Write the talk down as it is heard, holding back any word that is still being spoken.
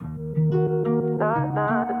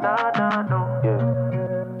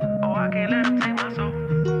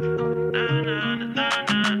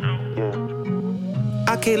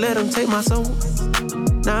can't let them take my soul.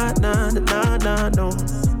 Nah, nah, nah, nah, no.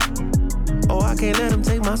 Oh, I can't let them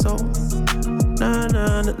take my soul. Nah,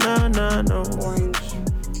 nah, nah, nah, no. Orange.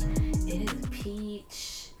 It is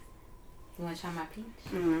peach. You want to try my peach?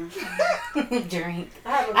 Mm. Drink.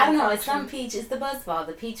 I don't know. It's some peach. It's the Buzzball.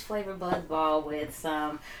 The peach flavored Buzzball with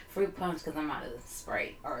some fruit punch because I'm out of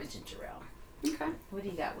Sprite or ginger ale. Okay. What do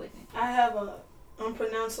you got with me? I have a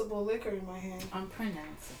unpronounceable liquor in my hand.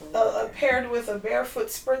 Unpronounceable. Paired with a barefoot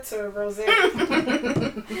spritzer of rosé.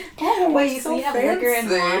 Oh, wait, so you have fancy. liquor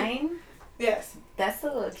and wine? Yes. That's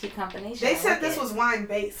a cute combination. They said this was wine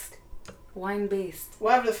based. Wine based.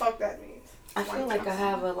 Whatever the fuck that means. I feel like I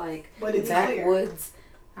have a But it's backwoods.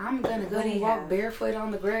 I'm gonna go and walk barefoot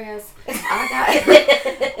on the grass.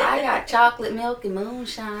 I I got chocolate milk and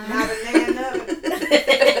moonshine. Not a man up.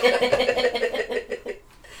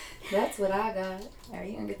 That's what I got. Are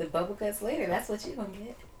you gonna get the bubble guts later? That's what you gonna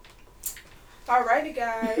get. Alrighty,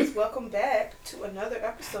 guys. Welcome back to another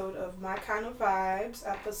episode of My Kind of Vibes,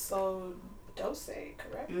 episode 12,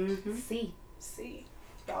 correct? Mm-hmm. See.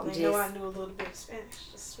 Y'all didn't Yes. know I knew a little bit of Spanish.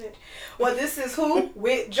 Just switch. Well, this is Who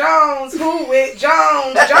with Jones. Who with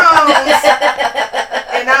Jones. And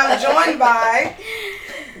I'm joined by...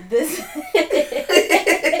 This.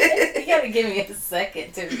 You gotta give me a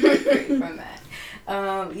second to recuperate from that.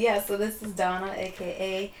 So this is Donna,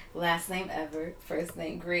 aka last name ever, first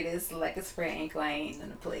name greatest, like a spray ankle I ain't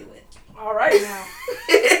gonna play with. All right now.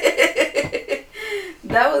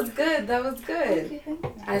 That was good.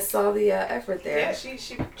 I saw the effort there. Yeah, she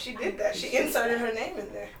did that. She inserted her name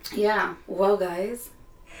in there. Yeah. Well, guys,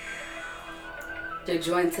 you're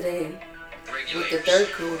joined today with the third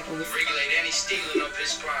co-host.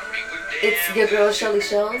 It's your girl Shelly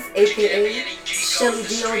Shells, aka Shelly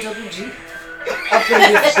D-O-double-G. Up in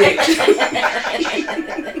this bitch.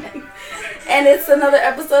 And it's another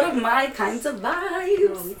episode of My Kinds of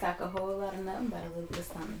Vibes. We talk a whole lot of nothing but a little bit of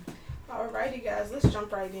something. Alrighty, guys, let's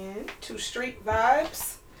jump right in to Street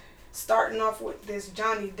Vibes. Starting off with this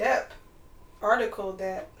Johnny Depp article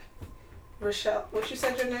that Rochelle, what you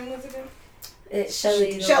said your name was again? It's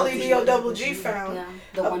Shelly D-O-double-G found. Yeah,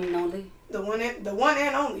 the one and only. The one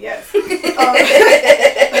and only, yes.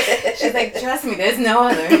 She's like, trust me, there's no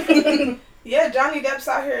other. Yeah, Johnny Depp's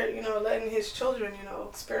out here, letting his children,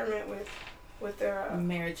 experiment with their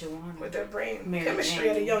marijuana, with their brain chemistry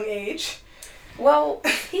at a young age. Well,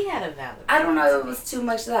 he had a valid. I don't know if it was too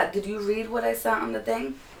much of that. Did you read what I sent on the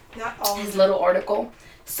thing? Not all. His little article.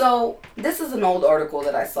 So this is an old article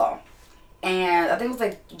that I saw, and I think it was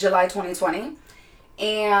like July 2020,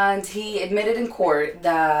 and he admitted in court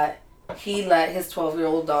that he let his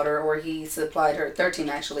 12-year-old daughter, or he supplied her, 13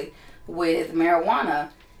 actually, with marijuana.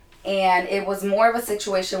 And it was more of a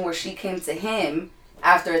situation where she came to him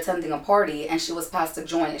after attending a party and she was passed a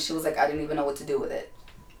joint and she was like, I didn't even know what to do with it.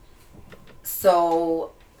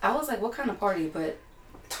 So I was like, what kind of party? But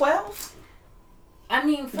 12? I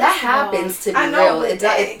mean, that happens to be real.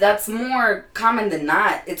 That's more common than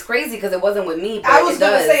not. It's crazy because it wasn't with me. But I was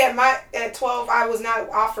going to say at 12 I was not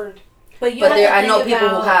offered. But I know people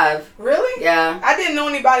who have. Really? Yeah. I didn't know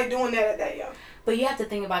anybody doing that at that young. But you have to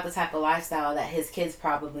think about the type of lifestyle that his kids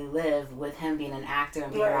probably live with him being an actor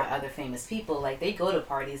and being around other famous people. Like, they go to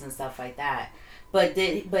parties and stuff like that. But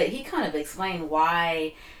he kind of explained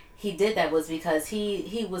why he did that was because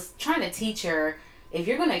he was trying to teach her, if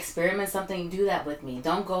you're going to experiment something, do that with me.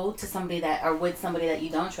 Don't go to somebody with somebody that you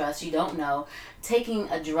don't trust, you don't know. Taking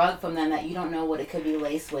a drug from them that you don't know what it could be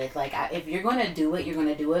laced with. Like, if you're going to do it, you're going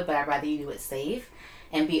to do it, but I'd rather you do it safe.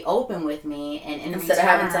 And be open with me, and instead of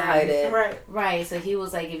having to hide it. Right. So he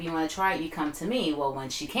was like, if you want to try it, you come to me. Well, when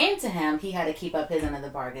she came to him, he had to keep up his end of the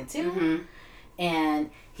bargain too. Mm-hmm.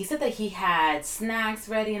 And he said that he had snacks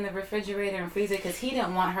ready in the refrigerator and freezer because he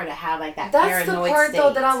didn't want her to have like that paranoid state. That's the part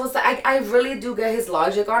though that I was like, I really do get his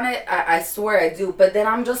logic on it. I swear I do. But then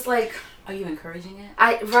I'm just like, are you encouraging it?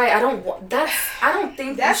 I don't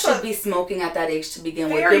think you should be smoking at that age to begin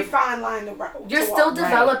with. Very fine line to You're still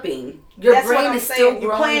developping. Your brain is still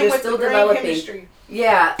growing. You're still developing. Chemistry.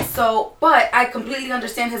 Yeah. So, but I completely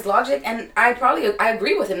understand his logic, and I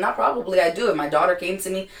agree with him. Not probably, I do. If my daughter came to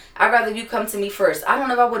me, I'd rather you come to me first. I don't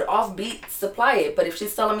know if I would offbeat supply it, but if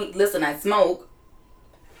she's telling me, listen, I smoke.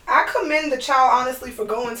 I commend the child honestly for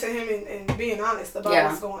going to him and being honest about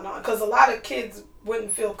what's going on, because a lot of kids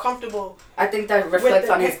wouldn't feel comfortable. I think that reflects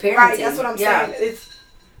on his parenting. Right, that's what I'm saying.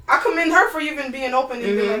 I commend her for even being open and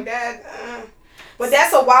being like that. But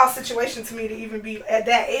that's a wild situation to me to even be at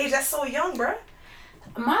that age. That's so young, bruh.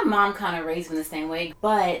 My mom kind of raised me the same way,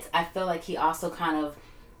 but I feel like he also kind of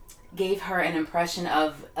gave her an impression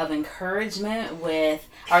of encouragement with,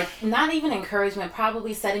 or not even encouragement,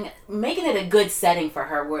 probably making it a good setting for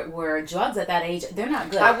her, where drugs at that age, they're not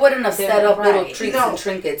good. I wouldn't have set up little treats and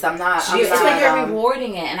trinkets. It's like you're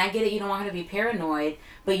rewarding it, and I get it, you don't want her to be paranoid,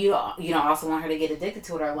 but you don't also want her to get addicted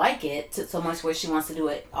to it or like it so much where she wants to do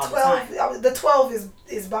it all the time. The 12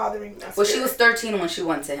 is bothering me. Well, she was 13 when she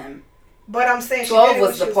went to him. But I'm saying 12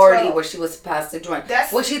 was the party where she was passed the joint.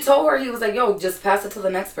 When she told her, he was like, yo, just pass it to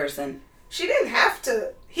the next person. She didn't have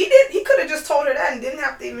to. He could have just told her that and didn't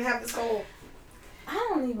have to even have this whole... I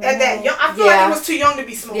don't even at know. that young, I feel like it was too young to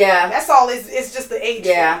be smoking. Yeah. That's all. It's just the age.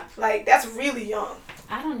 Yeah. Like, that's really young.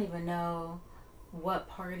 I don't even know what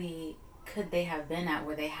party could they have been at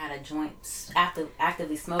where they had a joint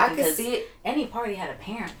actively smoking. I could see it. Any party had a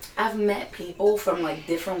parent. I've met people from like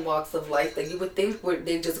different walks of life that you would think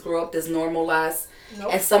they just grew up this normal life.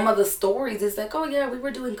 Nope. And some of the stories, it's like, oh yeah, we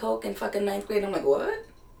were doing coke in fucking 9th grade. I'm like, what?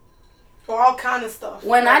 All kind of stuff.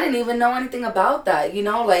 When I didn't even know anything about that, you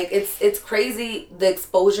know, like it's crazy the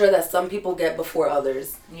exposure that some people get before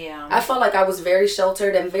others. Yeah. I felt like I was very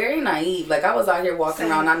sheltered and very naive. Like I was out here walking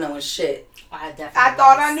around not knowing shit. I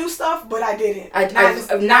thought I knew stuff, but I didn't.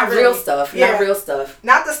 Not real stuff. Yeah. Not real stuff.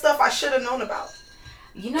 Not the stuff I should have known about.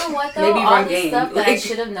 You know what though? Maybe all the stuff that I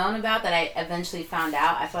should have known about that I eventually found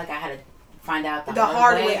out, I feel like I had to find out the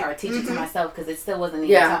hard way or teach it to myself because it still wasn't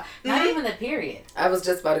even not even the period. I was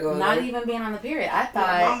just about to go not there. even being on the period. I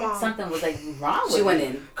thought something was like wrong with me. She went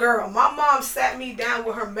in. Girl, my mom sat me down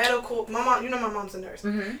with her medical. My mom, you know my mom's a nurse.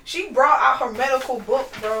 Mm-hmm. She brought out her medical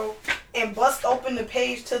book, bro, and bust open the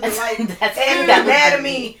page to the like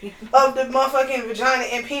anatomy of the motherfucking vagina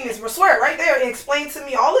and penis. I swear, right there, it explained to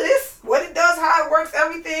me all of this, what it does, how it works,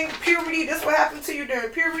 everything. Puberty. This what happened to you during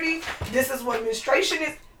puberty. This is what menstruation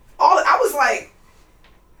is. I was like,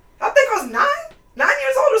 I think I was 9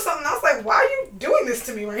 years old or something. I was like, why are you doing this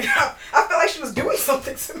to me right now? I felt like she was doing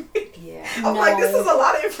something to me. Yeah. I'm like, this is a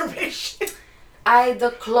lot of information.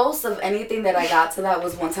 The close of anything that I got to that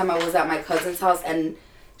was one time I was at my cousin's house and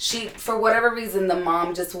she, for whatever reason, the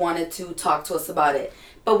mom just wanted to talk to us about it.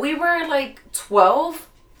 But we were like 12,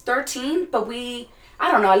 13, but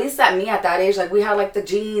I don't know, at least at that age, like we had like the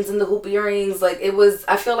jeans and the hoop earrings. Like it was,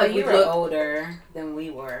 I feel like you were older than we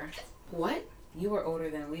were. What? You were older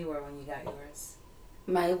than we were when you got yours.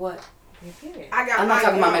 My what? Your period. I'm not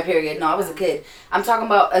talking about my period. No, I was a kid. I'm talking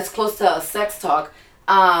about as close to a sex talk.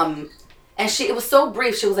 And it was so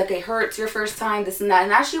brief. She was like, it hurts your first time, this and that.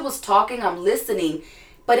 And as she was talking, I'm listening.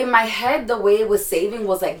 But in my head, the way it was saving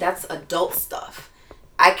was like, that's adult stuff.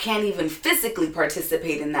 I can't even physically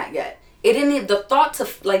participate in that yet. It didn't even, the thought to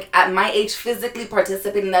like at my age physically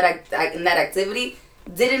participate in that activity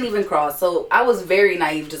didn't even cross. So I was very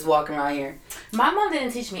naive just walking around here. My mom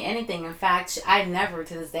didn't teach me anything. In fact, I never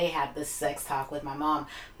to this day had this sex talk with my mom.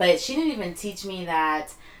 But she didn't even teach me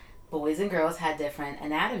that boys and girls had different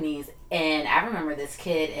anatomies. And I remember this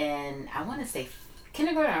kid in, I want to say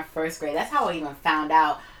kindergarten or first grade. That's how I even found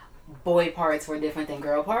out boy parts were different than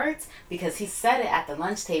girl parts. Because he said it at the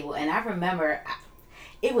lunch table. And I remember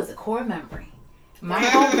it was a core memory. My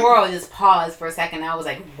whole world just paused for a second. I was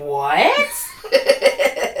like, what?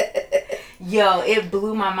 Yo, it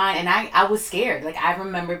blew my mind. And I was scared. Like, I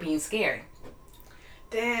remember being scared.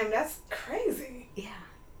 Damn, that's crazy. Yeah.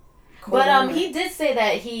 But he did say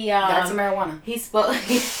that he... That's marijuana. He spoke to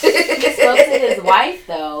his wife,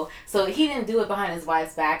 though. So he didn't do it behind his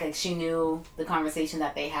wife's back. Like, she knew the conversation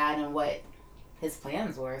that they had and what his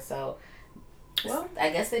plans were. So, well,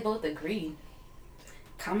 I guess they both agreed.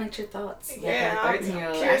 Comment your thoughts. Yeah, like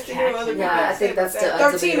 13-year-old. I think that's the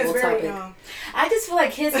 13 is very topic. young. I just feel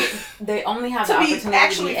like kids, they only have the opportunity to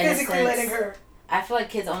be innocent. Letting her. I feel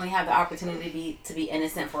like kids only have the opportunity to be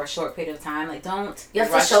innocent for a short period of time. Like, don't you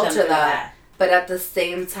have to shelter that. But at the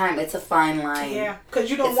same time, it's a fine line. Yeah,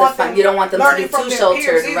 because you don't want them. You don't want them to be too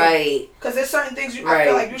sheltered, right? Because there's certain things I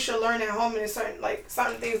feel like you should learn at home, and there's certain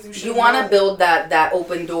things you should. You want to build that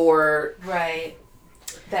open door, right?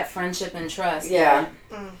 That friendship and trust. Yeah.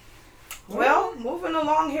 Well, moving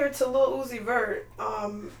along here to Lil Uzi Vert.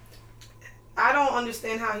 I don't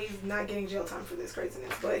understand how he's not getting jail time for this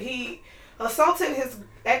craziness, but he assaulted his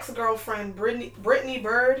ex-girlfriend Brittany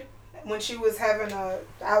Bird when she was having a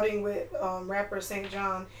outing with rapper St.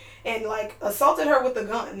 John, and like assaulted her with a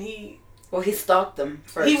gun. He stalked them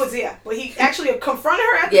first. But he actually confronted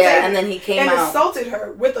her at the table. And then he came out and assaulted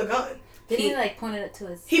her with a gun. Did he like pointed it to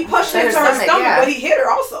his? He pushed it into her stomach, but he hit her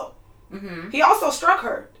also. Mm-hmm. He also struck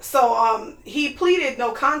her. So he pleaded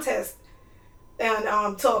no contest and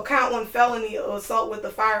to a count 1 felony assault with a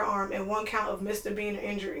firearm and 1 count of misdemeanor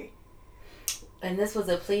injury. And this was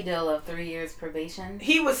a plea deal of 3 years probation?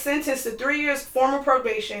 He was sentenced to 3 years formal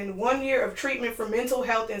probation, 1 year of treatment for mental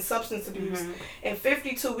health and substance abuse, and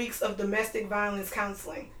 52 weeks of domestic violence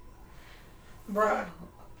counseling. Bruh.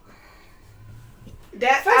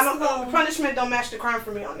 Punishment don't match the crime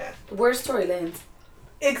for me on that. Where's Tory Lanez?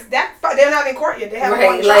 They're not in court yet. They haven't right,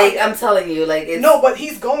 gone to trial like, yet. I'm telling you, like, it's... No, but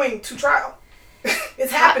he's going to trial.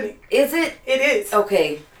 It's happening. Is it? It is.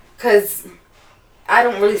 Okay, because I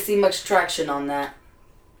don't really see much traction on that,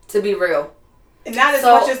 to be real. And not as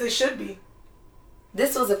much as it should be.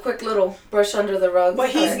 This was a quick little brush under the rug.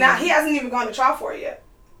 But he's not. He hasn't even gone to trial for it yet.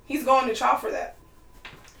 He's going to trial for that.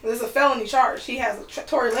 There's a felony charge.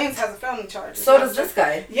 Tory Lanez has a felony charge. So does this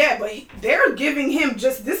guy. Yeah, but they're giving him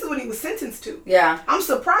this is what he was sentenced to. Yeah. I'm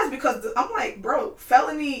surprised because I'm like, bro,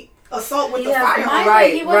 felony assault with the firearm.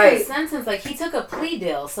 Right, he wasn't sentenced. Like, he took a plea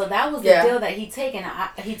deal. So that was the deal that he took. And I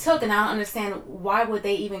don't understand why would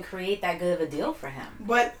they even create that good of a deal for him.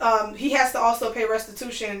 But he has to also pay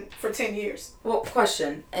restitution for 10 years. Well,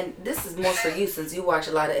 question, and this is more for you since you watch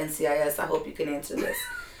a lot of NCIS. I hope you can answer this.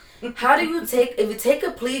 How do you if you take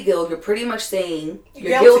a plea deal, you're pretty much saying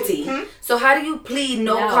you're guilty. Mm-hmm. So how do you plead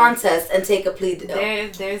no contest and take a plea deal?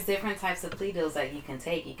 There's different types of plea deals that you can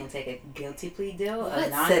take. You can take a guilty plea deal, what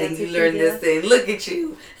a non-guilty setting you learned this thing? Look at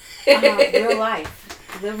you. Real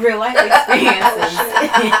life. The real life experiences.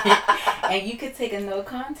 And you could take a no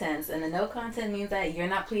contest. And a no contest means that you're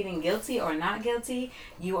not pleading guilty or not guilty.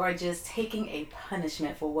 You are just taking a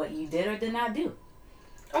punishment for what you did or did not do.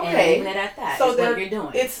 Okay. And leaving it at that. So is what you're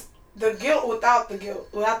doing. It's the guilt without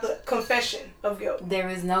the confession of guilt. There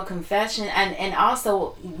is no confession, and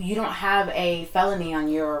also you don't have a felony on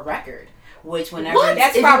your record, which whenever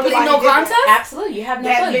that's probably no contest. Absolutely, you have no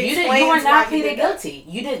felony. You were not pleaded guilty.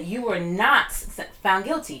 You were not found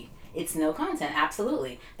guilty. It's no content.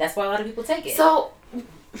 Absolutely, that's why a lot of people take it. So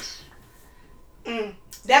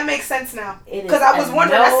that makes sense now. Because I was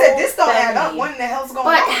wondering. I said this don't add up. What in the hell's going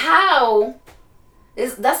on? But how?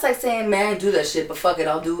 That's like saying, man, do that shit, but fuck it,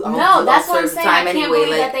 I'll do. That's what I'm saying. I can't anyway.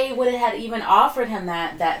 believe that they would have even offered him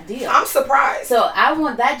that deal. I'm surprised. So I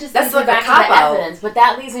want that. Just that's leads like me back to the evidence, but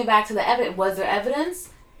that leads me back to the evidence. Was there evidence?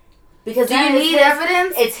 Because do you need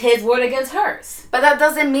evidence? It's his word against hers. But that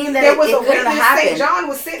doesn't mean that there was it couldn't have happened. St. John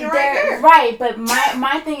was sitting right there. Right, but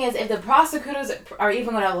my thing is, if the prosecutors are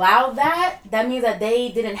even going to allow that means that they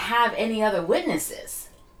didn't have any other witnesses.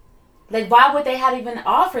 Like, why would they have even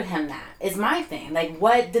offered him that? Is my thing. Like,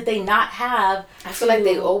 what did they not have? I feel like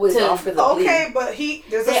they always offer the plea. Okay, but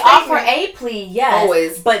they offer a plea, yes.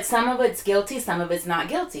 Always. But some of it's guilty, some of it's not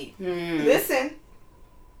guilty. Listen,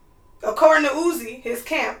 according to Uzi, his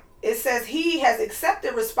camp, it says he has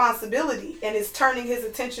accepted responsibility and is turning his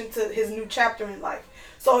attention to his new chapter in life.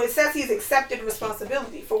 So it says he's accepted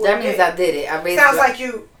responsibility for what that means I did it. Sounds like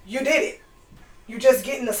you did it. You just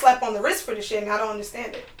getting a slap on the wrist for the shit, and I don't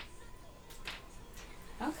understand it.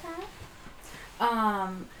 Okay.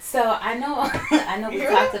 So I know we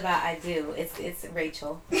talked about I do. It's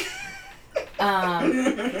Rachel.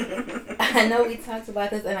 I know we talked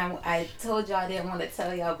about this, and I told y'all I didn't want to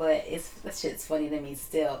tell y'all, but that shit's funny to me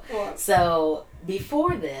still. What? So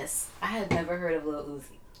before this, I had never heard of Lil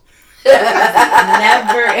Uzi.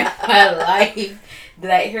 Never in my life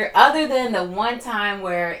did I hear, other than the one time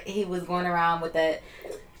where he was going around with that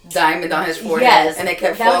diamond on his forehead, yes, and it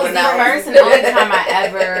kept falling out. That was the first and only time I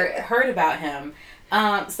ever heard about him.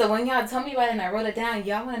 So when y'all told me about it and I wrote it down,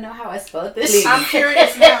 y'all want to know how I spelled this? Please. I'm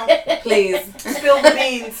curious now. Please. Spill the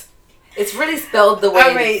beans. It's really spelled the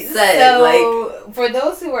way it's said. So for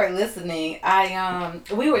those who are listening,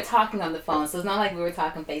 we were talking on the phone, so it's not like we were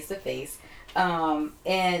talking face to face.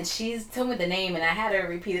 And she's told me the name, and I had her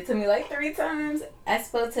repeat it to me like 3 times. I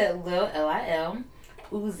spelled to Lil Lil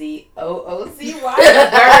Uzi OOZY BIRD.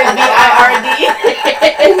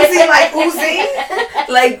 Uzi like Uzi,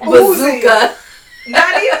 like bazooka.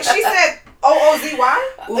 Not even. She said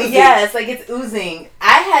OOZY. Yes, like it's oozing.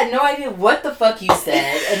 I had no idea what the fuck you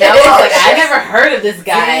said, and I was like, I never heard of this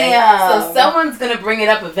guy. Damn. So someone's gonna bring it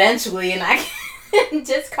up eventually, and I can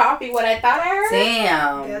just copy what I thought I heard.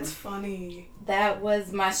 Damn, that's funny. That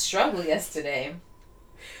was my struggle yesterday.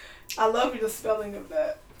 I love the spelling of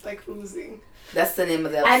that, like oozing. That's the name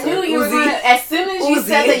of the episode. I knew you were going to, as soon as you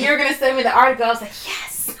said that you were going to send me the article, I was like,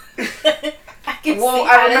 yes. I can see how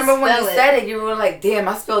I remember when you said it, you were like, damn,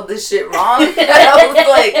 I spelled this shit wrong. And I was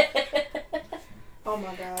like, oh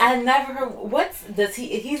my God. I never heard,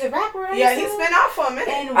 he's a rapper, right? Yeah, he's been out for a minute.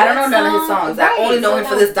 And I don't know none of his songs. Right, I only know him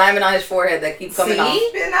for this diamond on his forehead that keeps coming off.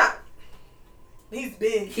 He's been out. He's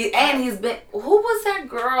been. He's been. Who was that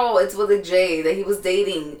girl? It's with a J that he was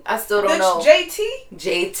dating. I still don't know. JT?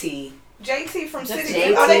 JT. JT from City.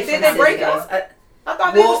 JT Oh, did they break up? I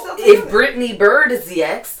thought they were still together. If Brittany Bird is the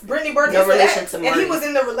ex, Brittany Bird no is relation the to ex, Maury. and he was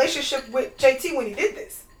in the relationship with JT when he did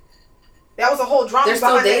this. That was a whole drama. They're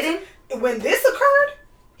still dating? When this occurred,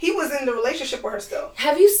 he was in the relationship with her still.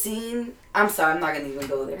 Have you seen? I'm sorry, I'm not gonna even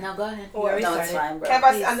go there. No, go ahead. No, it's fine, bro. Have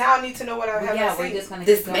I? Now I need to know what I have. Yeah, I we're seen. just gonna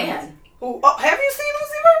This keep going. man. Who? Oh, have you seen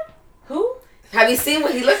Uzi Vert? Who? Have you seen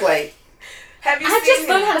what he looked like? Have you I seen just him?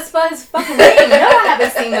 learned how to spell his fucking name. No, I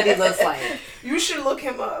haven't seen what he looks like. You should look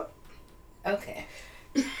him up. Okay.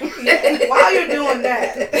 Yeah, while you're doing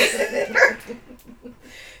that,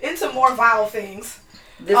 into more vile things.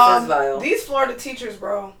 This is vile. These Florida teachers,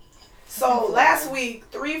 bro. So last week,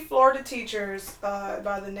 3 Florida teachers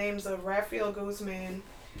by the names of Rafael Guzman,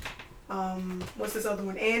 what's this other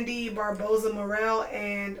one? Andy Barboza Morel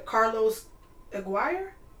and Carlos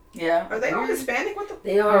Aguirre. Yeah. Are they all Hispanic? What the?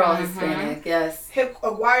 They are all Hispanic. Yes.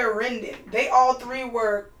 Aguirre Rendon. They all 3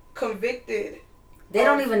 were convicted. They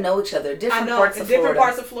don't even know each other. Different I know, parts in of different Florida.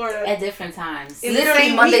 parts of Florida. At different times. In the Literally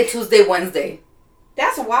same Monday, week. Tuesday, Wednesday.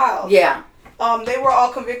 That's wild. Yeah. They were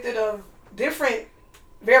all convicted of different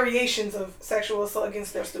variations of sexual assault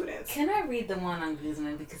against their students. Can I read the one on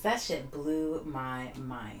Guzman? Because that shit blew my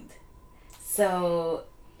mind. So,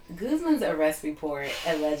 Guzman's arrest report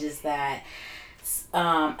alleges that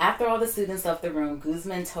after all the students left the room,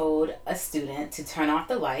 Guzman told a student to turn off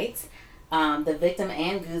the lights. The victim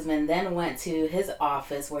and Guzman then went to his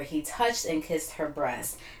office where he touched and kissed her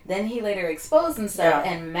breast. Then he later exposed himself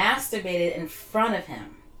and masturbated in front of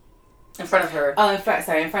him. In front of her. Oh, in front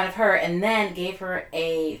of her, and then gave her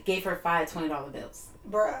 $5 $20 bills.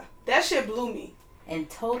 Bruh, that shit blew me. And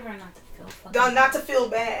told her not to feel fucking Not to feel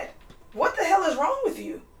bad. What the hell is wrong with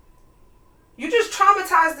you? You just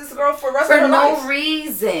traumatized this girl for the rest of her life. For no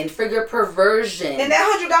reason. For your perversion. And that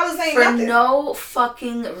 $100 ain't for nothing. no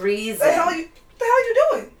fucking reason. The hell you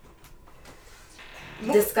doing?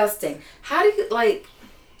 Disgusting. How do you, like,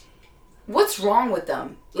 what's wrong with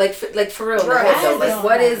them? Like for real. Bruh, Head though. Like,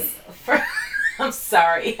 what is... I'm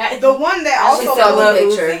sorry. The one that I also... saw the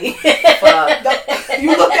picture. Fuck.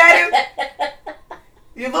 You looked at him?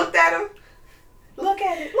 You looked at him? Look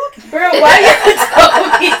at it. Look. Bro, why you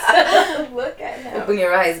told me to look at him? Open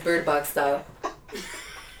your eyes, Bird Box style.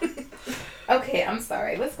 Okay, I'm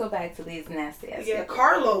sorry. Let's go back to these nasty ass Yeah, people.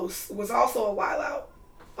 Carlos was also a while out.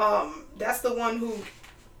 That's the one who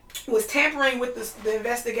was tampering with the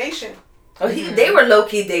investigation. Oh, they were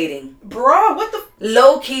low-key dating. Bruh, what the...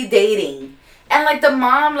 Low-key dating. And, like, the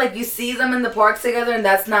mom, like, you see them in the park together, and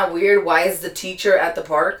that's not weird. Why is the teacher at the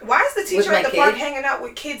park? Why is the teacher at the park hanging out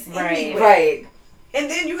with kids anyway? Right. And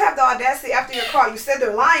then you have the audacity after your call. You said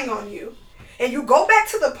they're lying on you. And you go back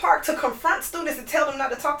to the park to confront students and tell them not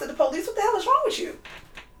to talk to the police. What the hell is wrong with you?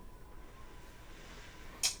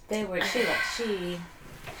 She...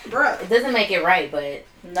 Bruh. It doesn't make it right, but...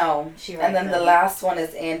 No. And then the last one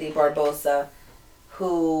is Andy Barbosa,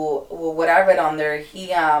 who, what I read on there,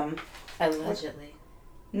 he, Allegedly.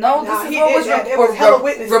 No, this is what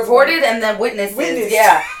was reported and then witnesses.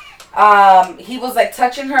 Yeah. He was like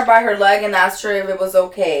touching her by her leg and asked her if it was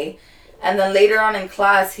okay. And then later on in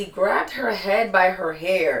class, he grabbed her head by her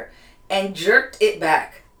hair and jerked it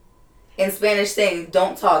back in Spanish saying,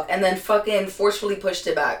 "Don't talk." And then fucking forcefully pushed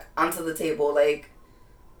it back onto the table. Like,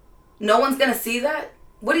 no one's gonna see that?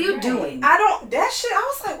 What are you doing? That shit,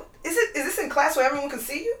 I was like, is this in class where everyone can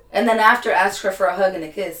see you? And then after asked her for a hug and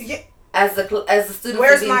a kiss. Yeah. As the student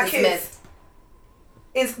Where's being my dismissed.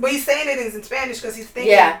 kiss? But he's saying it is in Spanish because he's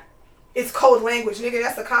thinking it's code language. Nigga,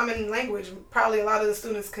 that's a common language. Probably a lot of the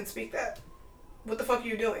students can speak that. What the fuck are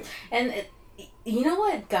you doing? And you know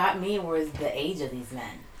what got me was the age of these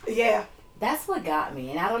men. Yeah. That's what got me.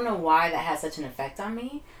 And I don't know why that had such an effect on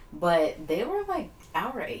me, but they were like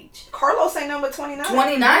our age. Carlos ain't number 29.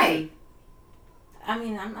 29. I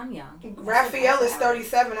mean, I'm young. Raphael is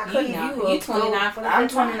 37. I couldn't. You 29 for the I'm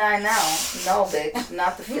fifth time? 29 now. No, bitch.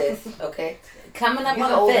 Not the fifth. Okay. Coming up You're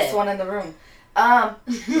on the the oldest fifth. one in the room.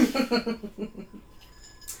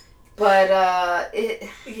 But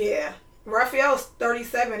Yeah. Raphael's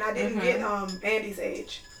 37. I didn't get Andy's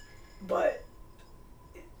age, but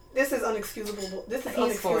this is unexcusable. This is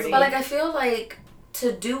unexcusable. But like, I feel like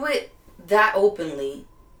to do it that openly,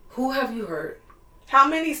 who have you hurt? How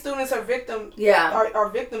many students are victims? Yeah. Are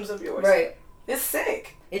victims of yours? Right. It's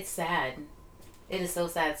sick. It's sad. It is so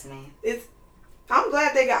sad to me. I'm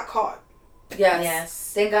glad they got caught.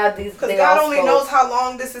 Yes. Thank God these. Because God only knows how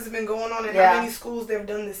long this has been going on and how many schools they've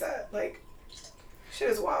done this at. Like, shit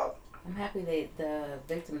is wild. I'm happy the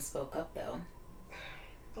victims spoke up though.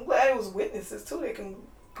 I'm glad it was witnesses too. They can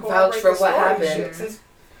vouch for what happened. Since,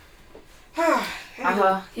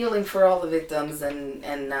 Healing for all the victims and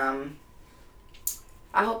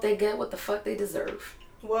I hope they get what the fuck they deserve.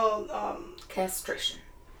 Well, castration.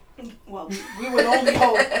 Well, we would only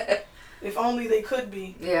hope. If only they could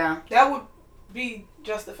be. Yeah. That would be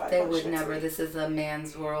justified. They would never. This is a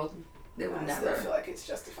man's world. They would never. I still feel like it's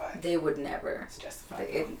justified. They would never. It's justified.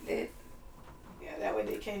 Yeah, that way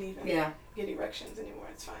they can't even get erections anymore.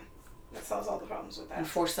 It's fine. That solves all the problems with that. And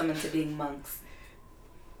force them into being monks.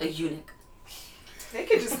 A eunuch. They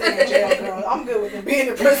could just stay in jail, girl. I'm good with them being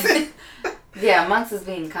in prison. Yeah, monks is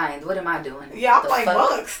being kind. What am I doing? Yeah, I'm like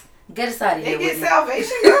monks. Get us out of here. They get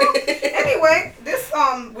salvation, girl. Anyway, this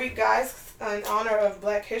week, guys, in honor of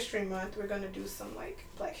Black History Month, we're gonna do some like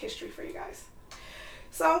Black history for you guys.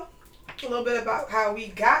 So, a little bit about how we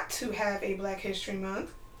got to have a Black History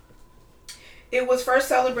Month. It was first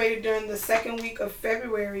celebrated during the second week of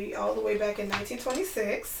February, all the way back in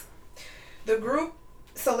 1926. The group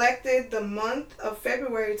selected the month of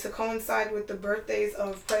February to coincide with the birthdays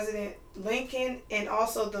of President Lincoln and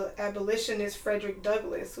also the abolitionist Frederick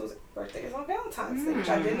Douglass, whose birthday is on Valentine's Day, which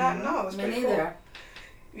I did not know. It's pretty cool.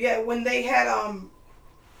 Yeah, when they had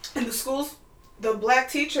in the schools, the black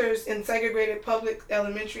teachers in segregated public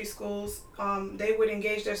elementary schools, they would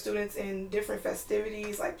engage their students in different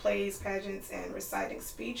festivities like plays, pageants, and reciting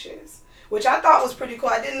speeches, which I thought was pretty cool.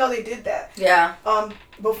 I didn't know they did that. Yeah.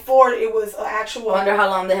 Before it was an actual. I wonder how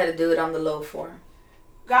long they had to do it on the low for.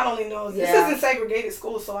 God only knows. Yeah. This isn't segregated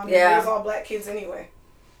school, so I mean, it was all black kids anyway.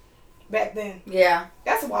 Back then. Yeah.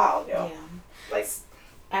 That's wild, yo. Yeah. Like,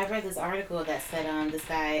 I read this article that said this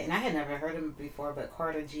guy, and I had never heard of him before, but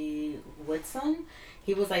Carter G. Woodson,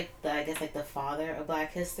 he was like the father of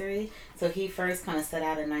Black history. So he first kind of set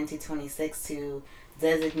out in 1926 to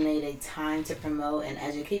designate a time to promote and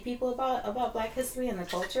educate people about Black history and the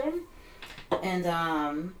culture. And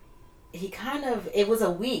it was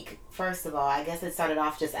a week, first of all. I guess it started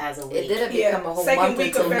off just as a week. It didn't become a whole month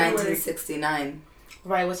until 1969.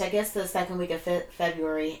 Right, which I guess the second week of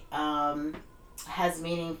February has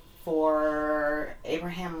meaning for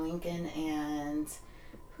Abraham Lincoln and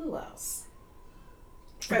who else?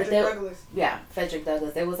 Frederick Douglass. Yeah, Frederick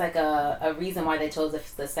Douglass. There was like a reason why they chose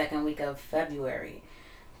the second week of February.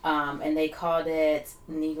 And they called it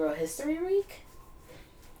Negro History Week.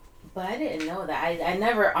 But I didn't know that. I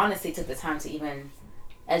never honestly took the time to even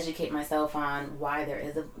educate myself on why there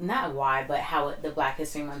is not why, but how the Black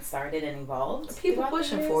History Month started and evolved. People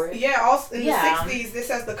pushing for it. Yeah, also in the 60s, this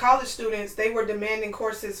as the college students, they were demanding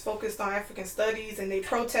courses focused on African studies, and they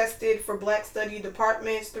protested for black study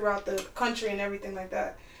departments throughout the country and everything like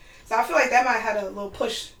that. So I feel like that might have had a little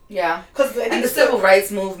push. Yeah. And the civil rights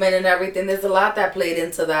movement and everything, there's a lot that played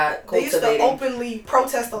into that cultivating. They used to openly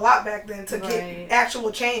protest a lot back then to get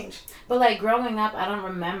actual change. But like growing up, I don't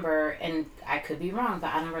remember, and I could be wrong,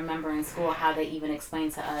 but I don't remember in school how they even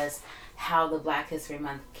explained to us how the Black History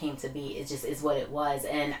Month came to be. It just is what it was.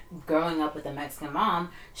 And growing up with a Mexican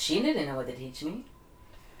mom, she didn't know what to teach me.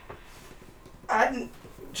 I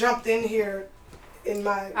jumped in here in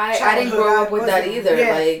my I didn't grow up with that either.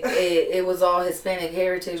 Yeah. Like it was all Hispanic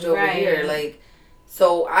heritage over here. Like,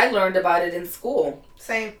 so I learned about it in school.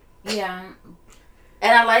 Same. Yeah.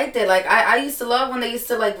 And I liked it. Like I used to love when they used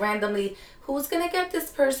to like randomly, who's gonna get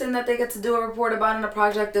this person that they get to do a report about in a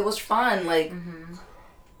project. It was fun. Like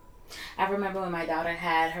I remember when my daughter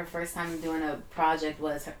had her first time doing a project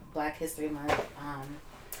was Black History Month.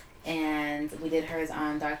 And we did hers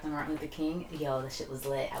on Dr. Martin Luther King. Yo, the shit was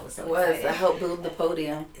lit. I was so excited. I helped build the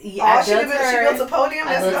podium. Yeah, she built a podium?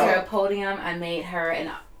 I built her a podium. I made her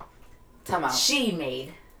an... Time out. She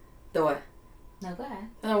made... The what? No, go ahead.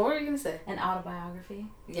 No, what were you going to say? An autobiography.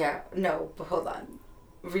 Yeah. No, but hold on.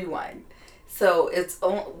 Rewind. So,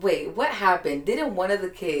 wait, what happened? Didn't one of the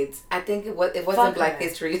kids... I think it wasn't Black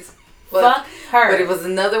History. Fuck her. But it was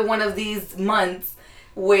another one of these months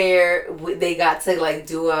where they got to like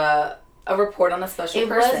do a report on a special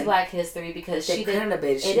person. It was Black History because she did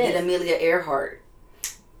Amelia Earhart.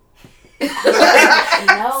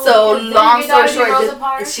 No, so long story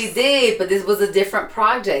short, she did, but this was a different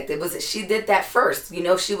project. She did that first. You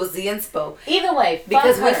know, she was the inspo. Either way,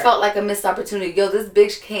 because we felt like a missed opportunity. Yo, this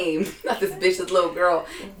bitch came, not this bitch, this little girl,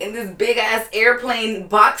 in this big ass airplane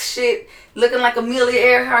box shit, looking like Amelia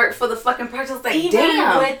Earhart for the fucking project. I was like, even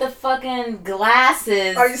damn, with the fucking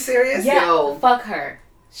glasses. Are you serious? Yeah. Yo. Fuck her.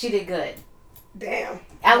 She did good. Damn.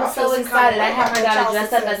 I was so excited. I had my daughter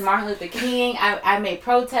dressed up as Martin Luther King. I made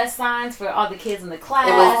protest signs for all the kids in the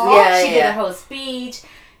class. She did a whole speech.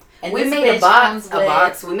 And we made a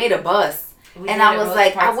box. We made a bus. And I was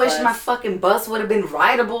like, I wish my fucking bus would have been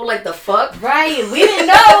rideable. Like the fuck? Right. We didn't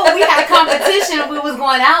know we had a competition if we was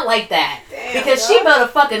going out like that. Damn. Because she built a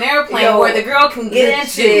fucking airplane where the girl can get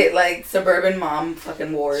into. Like suburban mom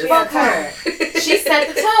fucking wars. Fuck her. She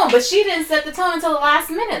set the tone, but she didn't set the tone until the last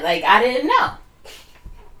minute. Like, I didn't know.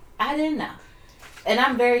 And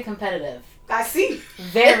I'm very competitive. I see.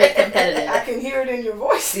 Very competitive. I can hear it in your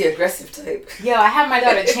voice. The aggressive type. Yo, I had my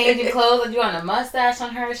daughter changing clothes. I drew on a mustache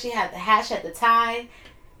on her. She had the hat, she had the tie.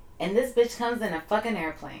 And this bitch comes in a fucking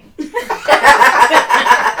airplane.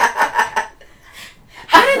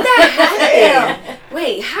 How did that happen?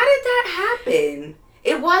 Wait, how did that happen?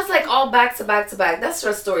 It was like all back to back to back. That's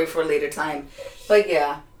a story for a later time. But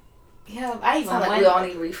yeah. Yeah, we all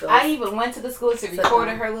need refills. I even went to the school to record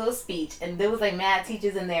her little speech, and there was like mad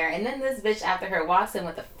teachers in there. And then this bitch after her walks in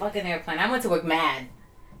with a fucking airplane. I went to work mad.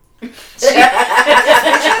 She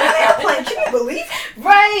had an airplane. Can you believe it?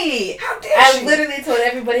 Right. How dare she? I literally told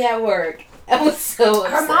everybody at work. I was so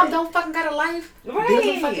upset. Her mom don't fucking got a life.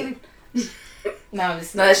 Right. Fucking... No, I'm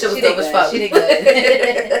just no, that shit was dope as fuck. She did good.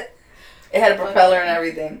 It had a propeller and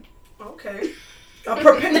everything. Okay. A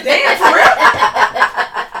propeller? Damn, for real?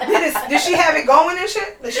 Did she have it going and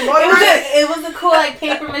shit? Did she motorize it was a cool like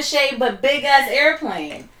paper mache but big ass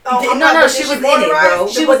airplane. Oh, no, she was in it, bro.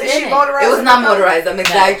 She was in it. It was not motorized. I'm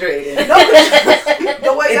exaggerating. No,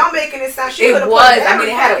 the way y'all making it sound, it was. I mean,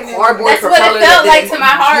 it had a cardboard That's propeller. That's what it felt like to my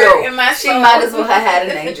heart and my soul. She might as well have had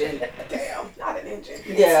an engine. Damn, not an engine.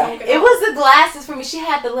 Yeah. It was the glasses for me. She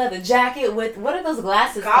had the leather jacket with, what are those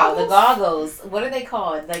glasses called? The goggles. What are they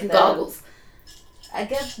called? Like goggles. I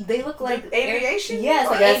guess they look like aviation. Yes,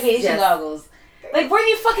 like aviation goggles. Like, where do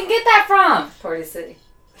you fucking get that from? Party City.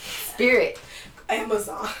 Spirit.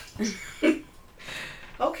 Amazon.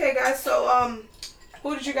 Okay, guys. So,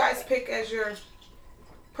 who did you guys pick as your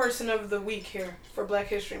person of the week here for Black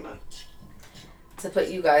History Month? To put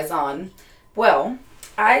you guys on. Well,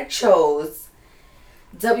 I chose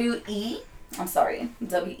W.E.B.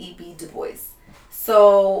 Du Bois.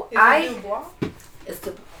 So I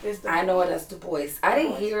know it as Du Bois. I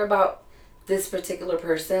didn't hear about this particular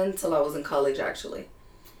person till I was in college, actually.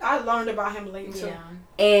 I learned about him late too. Yeah.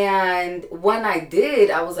 And when I did,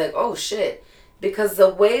 I was like, oh shit. Because the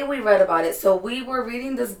way we read about it, so we were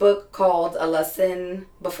reading this book called A Lesson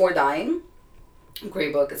Before Dying.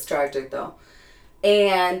 Great book. It's tragic though.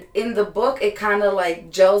 And in the book, it kind of like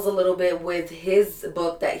gels a little bit with his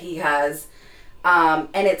book that he has. And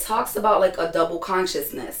it talks about like a double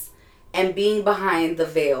consciousness and being behind the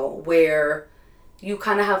veil where you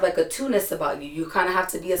kind of have like a two-ness about you. You kind of have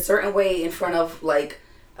to be a certain way in front of like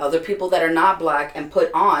other people that are not black and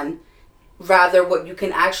put on, rather what you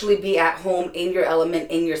can actually be at home in your element,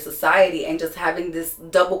 in your society, and just having this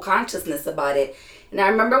double consciousness about it. And I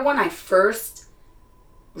remember when I first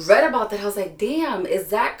read about that, I was like, damn, is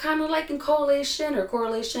that kind of like in correlation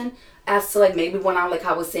as to like maybe when I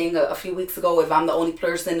was saying a few weeks ago, if I'm the only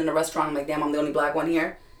person in a restaurant, I'm like, damn, I'm the only black one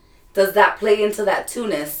here. Does that play into that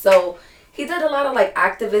two-ness? So he did a lot of like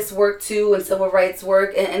activist work too and civil rights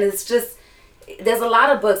work, and it's just, there's a lot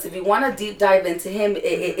of books. If you want to deep dive into him,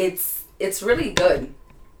 it's really good.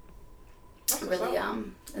 Really,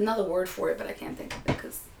 another word for it, but I can't think of it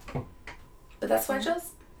but that's what I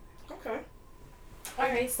chose. Okay.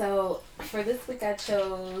 Alright, so for this week I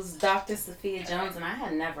chose Dr. Sophia Jones, and I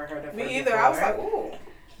had never heard of her Me either. before. I was like, ooh.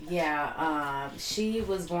 Yeah, she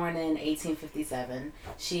was born in 1857.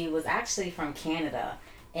 She was actually from Canada,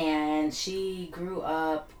 and she grew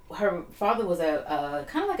up, her father was a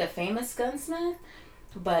kind of like a famous gunsmith,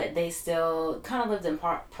 but they still kind of lived in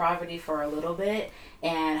poverty for a little bit,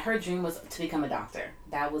 and her dream was to become a doctor.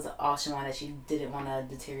 That was all she wanted. She didn't want to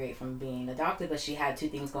deteriorate from being a doctor, but she had two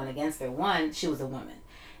things going against her. One, she was a woman,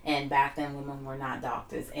 and back then women were not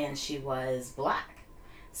doctors, and she was black.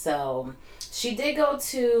 So she did go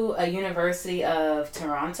to a University of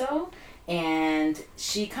Toronto, and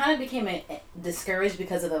she kind of became discouraged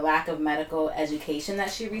because of the lack of medical education that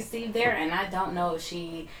she received there. And I don't know if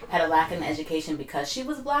she had a lack in education because she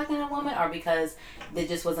was black and a woman, or because there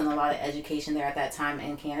just wasn't a lot of education there at that time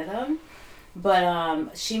in Canada.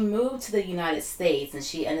 But she moved to the United States, and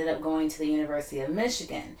she ended up going to the University of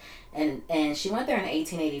Michigan. And she went there in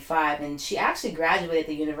 1885, and she actually graduated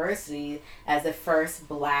the university as the first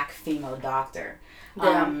black female doctor.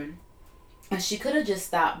 Yeah. And she could have just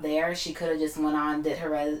stopped there. She could have just went on, did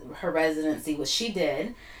her residency, which she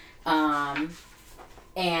did, and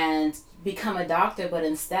become a doctor. But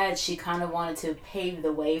instead, she kind of wanted to pave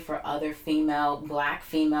the way for other black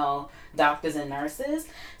female doctors and nurses.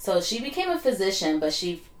 So she became a physician, but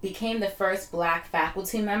she became the first black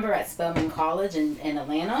faculty member at Spelman College in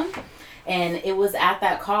Atlanta. And it was at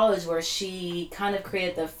that college where she kind of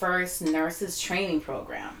created the first nurses training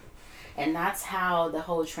program. And that's how the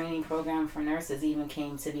whole training program for nurses even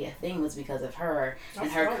came to be a thing, was because of her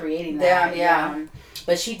and her creating that. Yeah.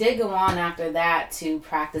 But she did go on after that to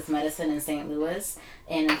practice medicine in St. Louis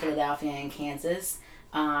and in Philadelphia and Kansas.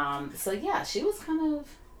 So yeah, she was kind of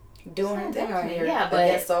doing her thing out here. Yeah,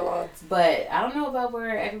 but I don't know about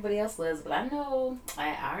where everybody else lives, but I know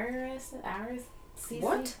IRSC.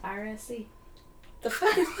 What? IRSC. The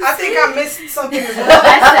fuck? I think I missed something as well.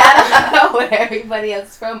 I don't know where everybody else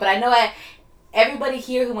is from, but I know everybody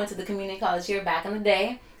here who went to the community college here back in the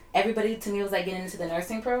day, everybody to me was like getting into the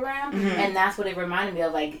nursing program, and that's what it reminded me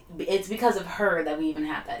of. Like, it's because of her that we even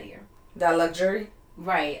have that here. That luxury?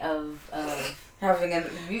 Right, of having an...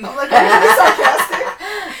 I'm like, are you sarcastic?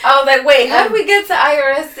 I was like, wait, how did we get to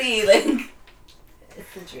IRSC? Like,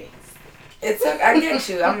 it's the drinks. It's I get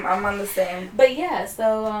you. I'm on the same. But yeah,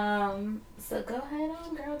 so go ahead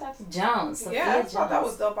on, girl, Dr. Jones. Sophia I Jones. thought that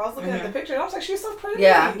was dope. I was looking at the picture and I was like, she's so pretty.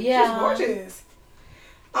 Yeah. She's gorgeous.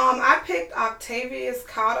 I picked Octavius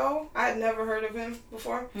Cotto. I had never heard of him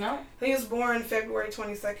before. No. He was born February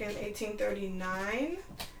 22nd, 1839.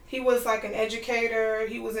 He was like an educator.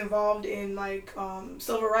 He was involved in like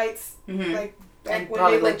civil rights, like back and when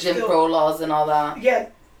probably they were like Jim still, Crow laws and all that. Yeah,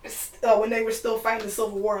 when they were still fighting the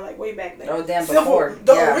Civil War, like way back then. Oh damn! Before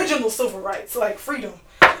the original civil rights, like freedom.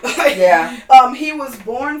 He was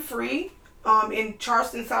born free in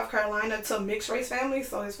Charleston, South Carolina, to a mixed race family.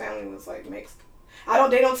 So his family was like mixed.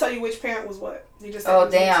 They don't tell you which parent was what. They just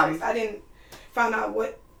said damn. I didn't find out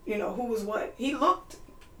what who was what. He looked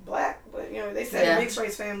black, but they said a mixed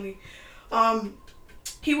race family.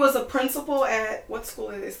 He was a principal at what school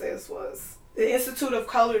did they say this was? The Institute of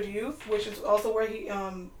Colored Youth, which is also where he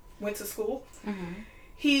went to school.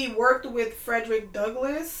 He worked with Frederick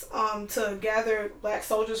Douglass to gather black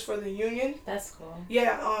soldiers for the Union. That's cool.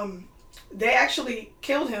 Yeah, they actually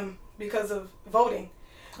killed him because of voting.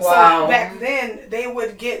 Wow. So back then, they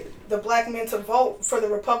would get the black men to vote for the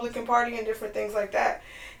Republican Party and different things like that.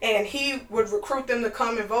 And he would recruit them to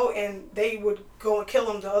come and vote, and they would go and kill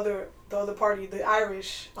them, the other party, the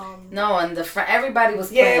Irish. No, and everybody was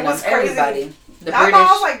playing it was them. crazy. Everybody. The I British. know,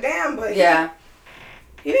 I was like, damn, but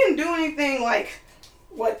he didn't do anything like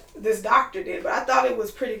what this doctor did, but I thought it was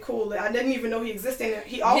pretty cool. I didn't even know he existed.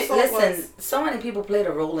 He also so many people played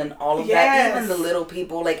a role in all of that, even the little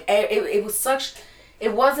people. Like it was such.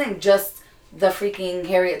 It wasn't just the freaking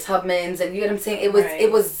Harriet Tubmans, and you know what I'm saying. It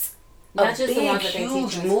was not a just big, the ones that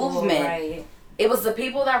huge they movement. Right. It was the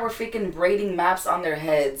people that were freaking braiding maps on their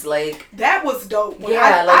heads, like that was dope.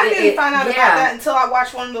 I didn't find out about that until I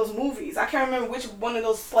watched one of those movies. I can't remember which one of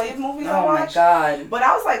those slave movies I watched. Oh my god! But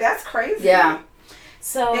I was like, that's crazy. Yeah.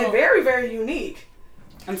 So and very, very unique.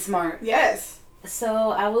 And smart. Yes. So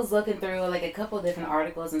I was looking through like a couple of different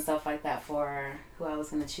articles and stuff like that for who I was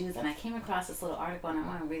going to choose, and I came across this little article, and I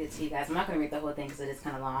want to read it to you guys. I'm not going to read the whole thing because it is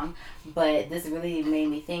kind of long, but this really made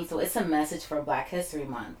me think. So it's a message for Black History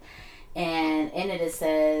Month, and in it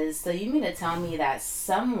says, so you mean to tell me that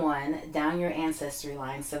someone down your ancestry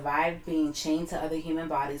line survived being chained to other human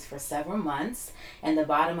bodies for several months in the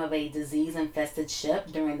bottom of a disease-infested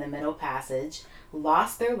ship during the Middle Passage,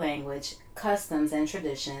 lost their language, customs, and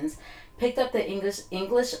traditions, picked up the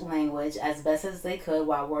English language as best as they could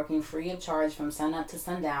while working free of charge from sunup to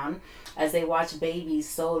sundown as they watched babies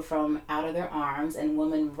sold from out of their arms and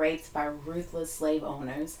women raped by ruthless slave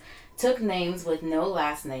owners, took names with no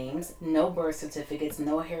last names, no birth certificates,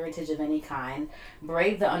 no heritage of any kind,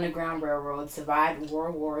 braved the Underground Railroad, survived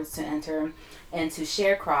world wars to enter into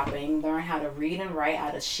sharecropping, learned how to read and write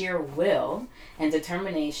out of sheer will and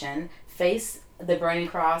determination, faced the burning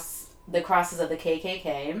the crosses of the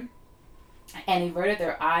KKK, and averted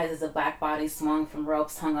their eyes as the black bodies swung from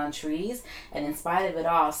ropes hung on trees. And in spite of it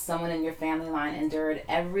all, someone in your family line endured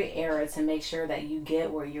every era to make sure that you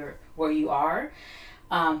get where you are.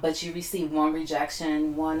 But you receive one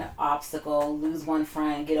rejection, one obstacle, lose one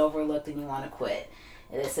friend, get overlooked, and you want to quit.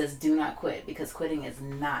 And it says, do not quit, because quitting is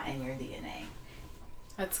not in your DNA.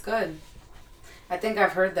 That's good. I think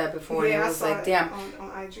I've heard that before. Yeah, and it was like, damn.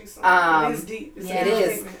 On IG something. It is deep. It's a deep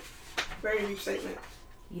is. statement. Very deep statement.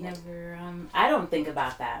 You never, I don't think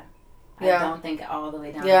about that. Yeah. I don't think all the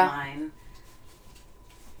way down the line.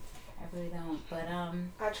 I really don't, but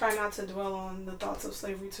I try not to dwell on the thoughts of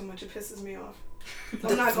slavery too much. It pisses me off.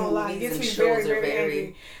 I'm not gonna lie. It gets me very, very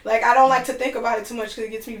angry. Like, I don't like to think about it too much because it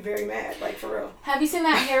gets me very mad. Like, for real. Have you seen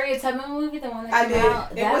that Harriet Tubman movie? The one that came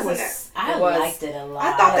out? I liked it a lot.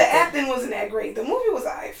 I thought the acting wasn't that great. The movie was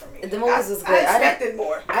alright for me. The movie was good. I expected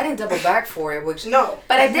more. I didn't double back for it, which no.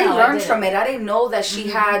 But I did learn from it. I didn't know that she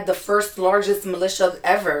had the first largest militia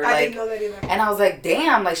ever. I didn't know that either. And I was like,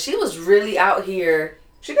 damn, like she was really out here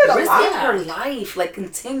She did a risking lot. her life, like,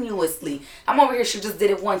 continuously. I'm over here, she just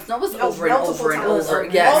did it once. No, it was over and over and over.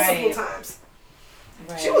 Yes. Multiple times.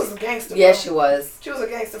 Right. She was a gangster. Yeah, bro. she was. She was a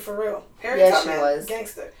gangster for real. She was.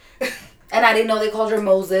 Gangster. And I didn't know they called her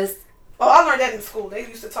Moses. Oh, I learned that in school. They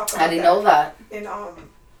used to talk about that. I didn't know that. In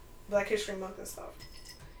Black History Month and stuff.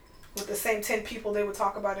 With the same 10 people they would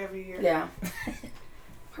talk about every year. Yeah.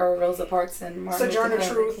 Her, Rosa Parks, and Sojourner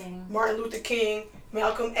Truth, Martin Luther King,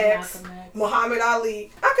 Malcolm X, Muhammad Ali.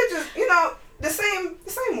 I could just, the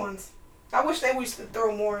same ones. I wish they used to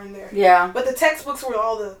throw more in there. Yeah. But the textbooks were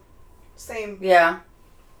all the same. Yeah.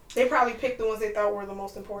 They probably picked the ones they thought were the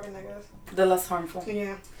most important, I guess. The less harmful.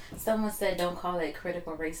 Yeah. Someone said don't call it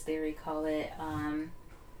critical race theory, call it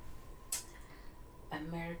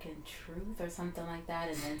American truth or something like that,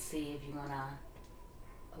 and then see if you want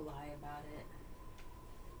to lie about it.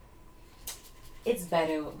 It's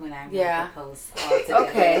better when I read the post all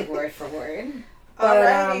together, word for word.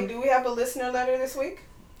 Alrighty, do we have a listener letter this week?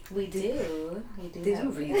 We do. Did you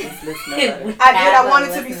read this listener letter? I did. I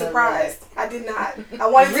wanted to be surprised. I did not. I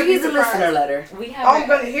wanted to be surprised. Read the listener letter. I'm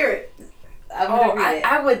going to hear it.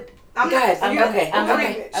 I would. I'm Go ahead.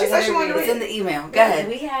 Okay. She said she wanted to read it. It's in the email. Go ahead.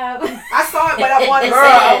 We have. I saw it, but I wanted to Girl,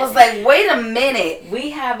 I was like, wait a minute. We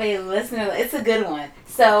have a listener. It's a good one.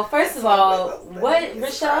 So first of all, what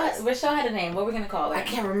Rochelle had a name. What are we gonna call her? I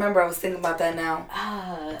can't remember. I was thinking about that now.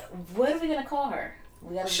 What are we gonna call her?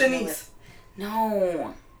 We gotta Shanice.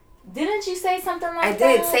 No. Didn't you say something like that?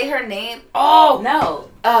 I did. Say her name. Oh no.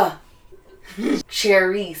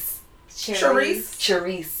 Cherise. Cherise.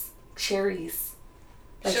 Like Cherise?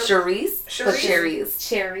 But Cherries.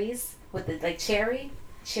 Cherries. With the, like, cherry?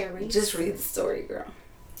 Cherry? Just read the story, girl.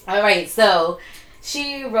 Alright, so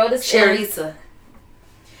she wrote us... Charissa.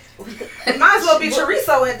 It might as well be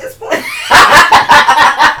Chorizo at this point.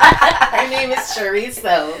 Her name is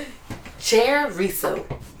Chorizo. Chorizo.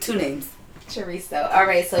 2 names. Chorizo.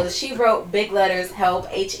 Alright, so she wrote big letters, help,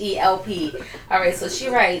 HELP. Alright, so she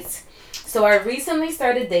writes... So I recently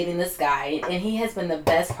started dating this guy, and he has been the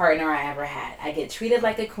best partner I ever had. I get treated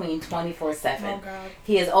like a queen 24/7. Oh, God.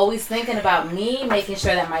 He is always thinking about me, making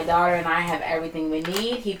sure that my daughter and I have everything we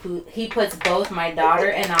need. He puts both my daughter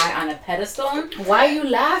and I on a pedestal. Why are you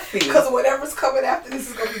laughing? Because whatever's coming after this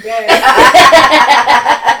is gonna be bad.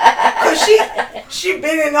 Because she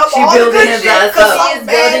bigging up all the good shit. She is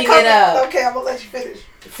building it up. Okay, I'm gonna let you finish.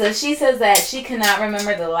 So she says that she cannot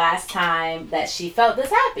remember the last time that she felt this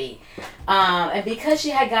happy. And because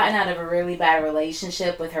she had gotten out of a really bad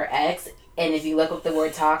relationship with her ex, and if you look up the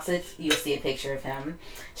word toxic, you'll see a picture of him.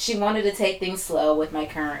 She wanted to take things slow with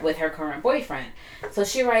her current boyfriend. So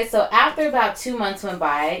she writes, so after about 2 months went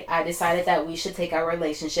by, I decided that we should take our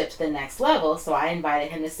relationship to the next level. So I invited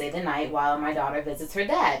him to stay the night while my daughter visits her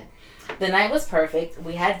dad. The night was perfect.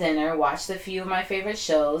 We had dinner, watched a few of my favorite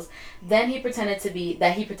shows. Then he pretended to be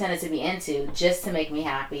into just to make me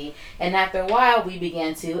happy. And after a while, we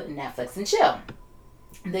began to Netflix and chill.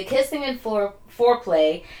 The kissing and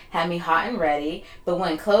foreplay had me hot and ready, but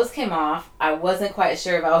when clothes came off, I wasn't quite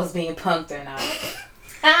sure if I was being punked or not.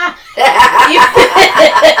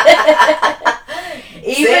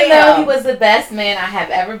 Even though he was the best man I have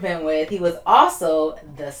ever been with, he was also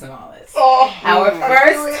the smallest. Our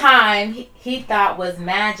first time he thought was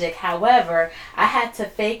magic. However, I had to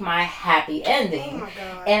fake my happy ending. Oh my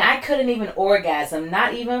God. And I couldn't even orgasm,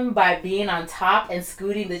 not even by being on top and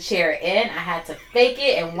scooting the chair in. I had to fake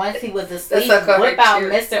it, and once he was asleep, whip out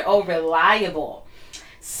Mr. O Reliable.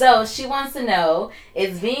 So she wants to know,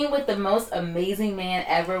 is being with the most amazing man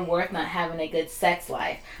ever worth not having a good sex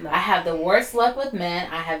life? No. I have the worst luck with men.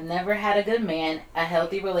 I have never had a good man, a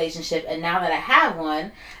healthy relationship, and now that I have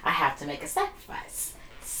one, I have to make a sacrifice.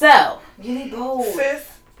 So, you need both.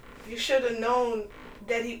 Sis, you should have known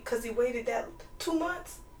that because he waited that 2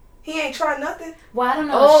 months. He ain't tried nothing. Well, I don't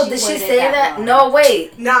know. Oh, did she say that? Long. No,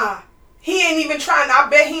 wait. Nah. He ain't even trying. I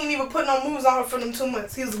bet he ain't even put no moves on her for them 2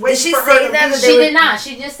 months. He was waiting for her to be. She did not.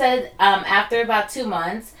 She just said after about 2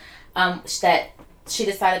 months that she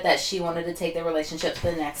decided that she wanted to take the relationship to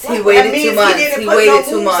the next level. He waited 2 months. He waited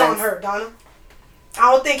 2 months on her, Donna.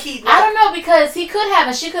 I don't think he. I don't know, because he could have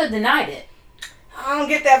and she could have denied it. I don't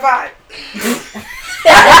get that vibe.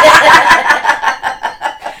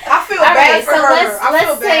 I feel bad for her.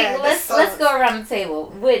 Let's go around the table.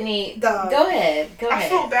 Whitney, go ahead. I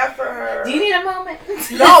feel bad for her. Do you need a moment?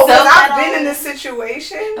 No, because I've been in this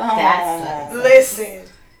situation. Listen.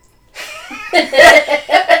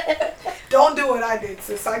 Don't do what I did,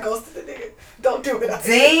 sis. I ghosted the nigga. Don't do what I did.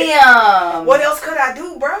 Damn. What else could I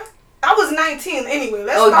do, bruh? I was 19 anyway. You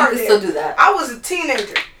can still do that. I was a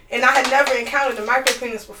teenager, and I had never encountered a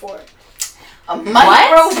micropenis before. A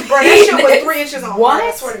micro. Bro, that shit was 3 inches on What?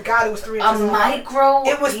 hard. I swear to God, it was 3 inches on hard. Micro.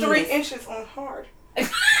 It was 3 inches on hard.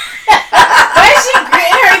 Why is she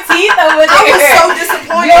gritting her teeth over there? I was so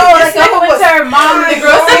disappointed. Yo, This like I nigga went was to her mom in the fine,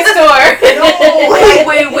 grocery bro. store. No,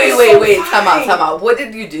 Wait. Time out. What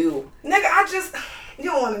did you do? Nigga, I just... You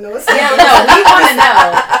don't want to know. It's Yeah, no, we want to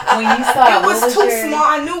know. When you saw it was too your... small.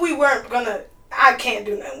 I knew we weren't gonna... I can't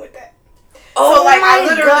do nothing with that. Oh so, like, my I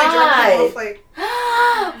literally dropped him off, like...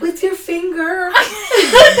 With your finger.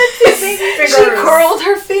 Fingers. She curled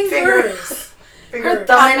her finger. Fingers. Her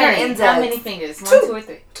thumb and her index. How many fingers? 1, 2, or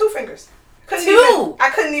 3? 2 fingers. Two. I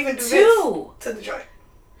couldn't even do 2. this to the joint.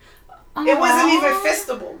 It wasn't even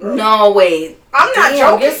fistable, bro. No, wait. I'm not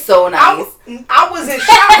joking. You're so nice. I was in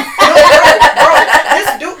shock. Bro,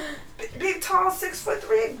 this dude, big, tall,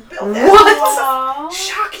 6'3", built that. What? Was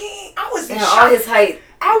shocking. I was in And shock. all his height.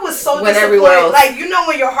 I was so Went everywhere disappointed. else. Like, you know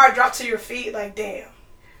when your heart dropped to your feet? Like, damn.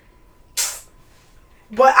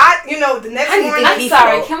 But the next How do you morning... think I'm he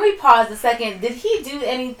sorry, felt? can we pause a second? Did he do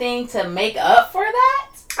anything to make up for that?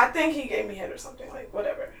 I think he gave me head or something. Like,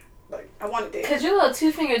 whatever. Like, I wanted dick. Because your little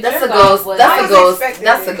 2-finger That's a jerk-off ghost. was- That's I a was ghost. expecting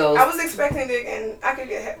That's dick. a ghost. I was expecting dick and I could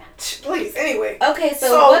get head. Please, anyway. Okay, so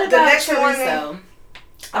So, what the about next Chorizo? morning,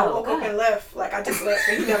 I woke go up ahead. and left. Like, I just left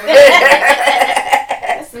and he never...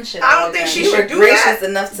 That's some shit. I don't think she You were should do gracious that.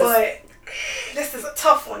 enough to... But this is a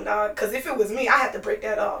tough one, dog. Because if it was me, I had to break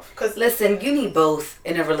that off. Cause Listen, you need both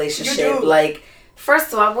in a relationship. You do. Like,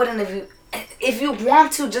 first of all, I wouldn't have... If you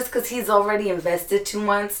want to, just because he's already invested 2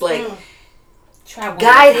 months, like... Try one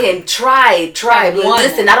Guide more time. him. Try. one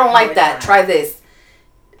Listen, I don't like more that. time. Try this.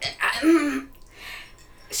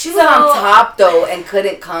 She was So- on top, though, and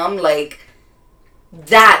couldn't come. Like,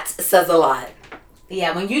 that says a lot.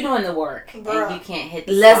 Yeah, when you're doing the work Bruh. and you can't hit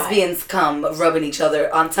the Lesbians come rubbing each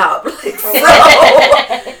other on top. Like, so,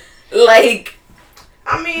 spot. like...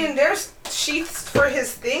 I mean, there's sheaths for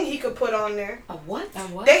his thing he could put on there. A what?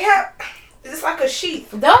 What? They have... It's like a sheath.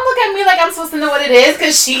 Don't look at me like I'm supposed to know what it is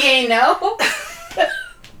because she ain't know.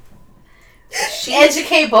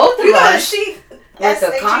 Educate both of You know the us. sheath? Like a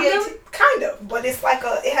S-H-E-A-T? condom? Kind of. But it's like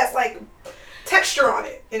it has like texture on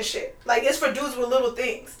it and shit. Like it's for dudes with little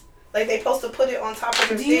things. Like they supposed to put it on top of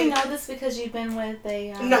their Do thing. you know this because you've been with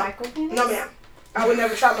a No. micropenis? No, ma'am. I would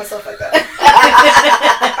never try myself like that.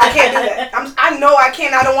 I can't do that. I know I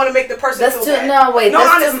can't. I don't want to make the person That's feel too... bad. No, wait. No,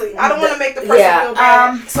 that's honestly, too, I don't want to make the person yeah, feel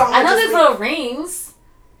bad. So I know there's little rings.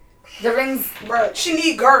 The rings... Bro, she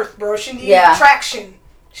need girth, bro. She need Yeah. traction.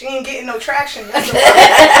 She ain't getting no traction. That's the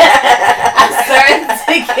I'm starting to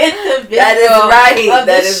get the video. That is right. Of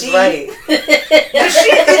That the is sheath. right. The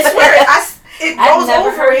sheath, it's where it I've goes never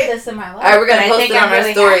over heard it. of this in my life. All right, we're going to but I post think it on I'm our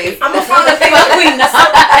really stories. happy. I'm gonna find a Fuck, we know.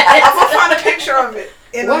 I'm gonna find a picture of it.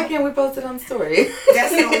 And Why can't we post it on story?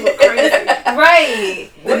 that's gonna look crazy.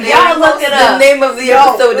 Right. The Y'all look it The up. name of the Yo,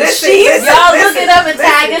 episode is listen, Sheath. listen. Y'all look it up and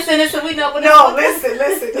tag us in it so we know what No, it's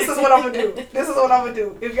listen. This is what I'm gonna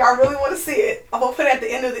do. If y'all really want to see it, I'm gonna put it at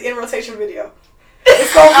the end of the in rotation video.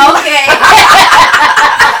 It's gonna be Okay.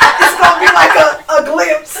 it's gonna be like a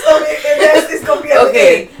glimpse of it, and it's gonna be at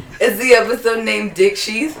Okay, the end. is the episode named Dick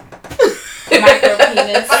Sheath?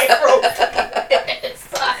 Micropenis.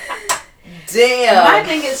 Damn. My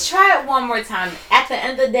thing is, try it one more time. At the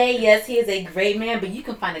end of the day, yes, he is a great man, but you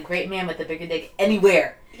can find a great man with a bigger dick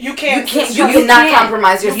anywhere. You can't. You You cannot can't.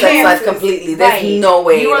 compromise your You sex can't. life completely. There's Right. no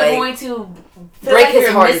way. You are like, going to feel break like his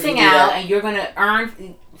you're heart if missing you do out, that. and you're going to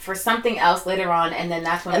earn for something else later on, and then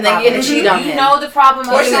that's when And the then you're problem gonna is. cheat on You him. know the problem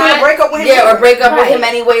Or is she's gonna not. break up with him. Yeah, or break up with Right. him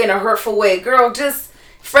anyway in a hurtful way. Girl, just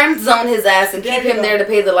friend zone his ass and There keep you him go. there to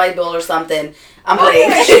pay the light bill or something. I'm Okay. playing.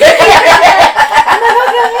 They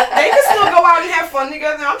can still go out and have fun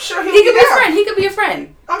together. I'm sure He could be a down. friend. He could be a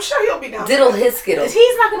friend. I'm sure he'll be down. Diddle his skittles.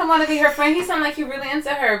 He's not going to want to be her friend. He sounds like he really into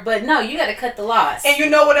her, but no, you got to cut the loss. And you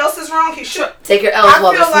know what else is wrong? He should. Take your L's I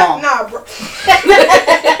while feel they're small. like nah, bro.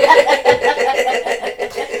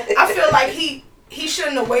 I feel like he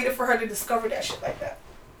shouldn't have waited for her to discover that shit like that.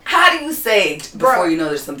 How do you say before Bruh. you know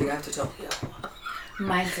there's something I have to tell you?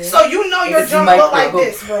 My dick. So you know your This is joint look like micro.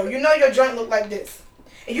 this, bro. You know your joint look like this.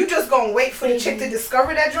 And you just gonna wait for the chick to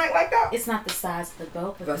discover that joint like that? It's not the size of the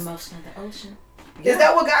boat, but the That's- motion of the ocean. Is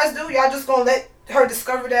that what guys do? Y'all just gonna let her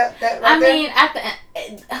discover that right I there? mean, at the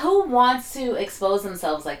end, who wants to expose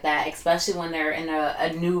themselves like that, especially when they're in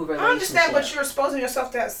a new relationship? I understand, but you're exposing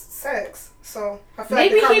yourself to have sex. So I feel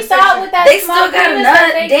Maybe like the he thought with that They small still got a penis nut.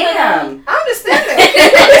 that they Damn. I understand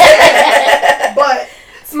that. But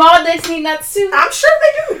small dicks need nuts too. I'm sure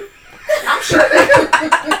they do. I'm sure they do.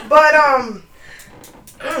 But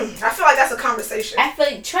I feel like that's a conversation. I feel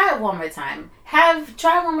like try it one more time.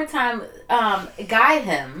 Try one more time. Guide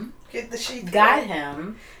him. Get the sheet. Guide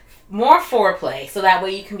him. more foreplay, so that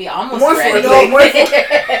way you can be almost more ready.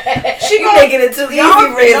 foreplay. She You making it too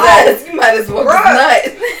easy, Ray's ass. You might as well just nut.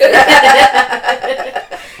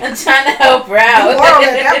 I'm trying to help her out. World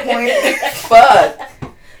at that point. Fuck.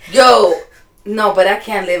 Yo, no, but I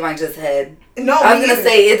can't live on just head. No, I was gonna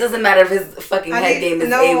say it doesn't matter if his fucking head game is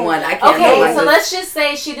A1. I can't. Okay, so let's just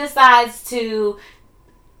say she decides to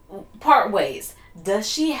part ways. Does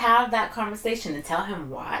she have that conversation to tell him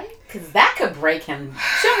why? Because that could break him.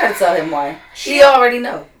 She don't gotta tell him why. She already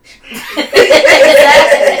know. That's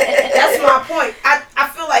my point. I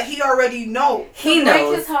feel like he already know. He break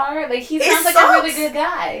knows. his heart. Like he It sounds like sucks. a really good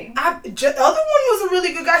guy. The other one was a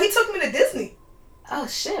really good guy. He took me to Disney. Oh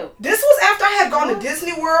shoot! This was after I had gone to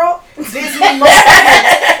Disney World, Disney Mall.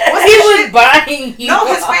 He was buying you. No,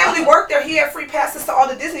 his family worked there. He had free passes to all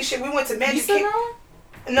the Disney shit. We went to Magic You still Kingdom. know?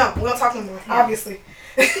 No, we don't talk no more. Obviously.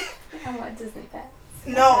 I want Disney Pass.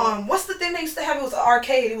 No, what's the thing they used to have? It was an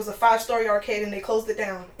arcade. It was a 5-story arcade, and they closed it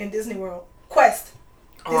down in Disney World. Quest.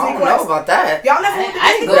 Oh, I don't know about that. Y'all never went to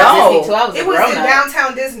I Disney didn't go World? to Disney till I was It a was grown in up.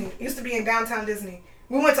 downtown Disney. It used to be in downtown Disney.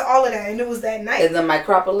 We went to all of that, and it was that night. In the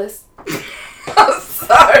Micropolis. I'm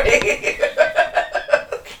sorry.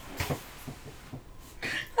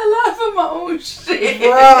 I laugh at my own shit.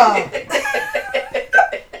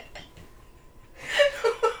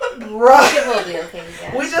 Bruh. It will be okay.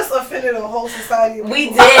 Yeah. We just offended a whole society of We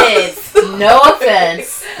people. did. No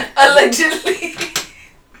offense. Allegedly.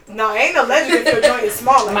 No, it ain't alleged if your joint is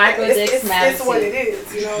small like Micro that. dicks matter It's what too. it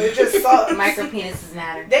is, you know. It just sucks. Micropenises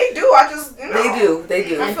matter. They do. I just, you know. They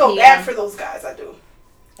do. I feel bad for those guys. I do.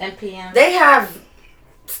 NPM. They have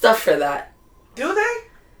stuff for that. Do they?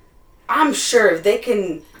 I'm sure if they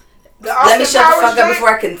can. The Let me Austin shut the Powers fuck up joint? before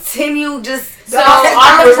I continue. Just So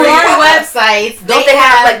on the porn Powers- websites, Don't they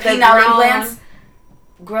have like the penile grown- implants?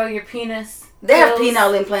 Grow your penis. They have pills.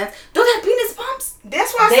 penile implants. Do they have penis pumps?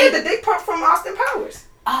 That's why I They- said the dick pump from Austin Powers.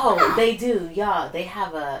 Oh, they do, y'all. They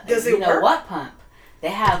have a Does it you know work? what pump? They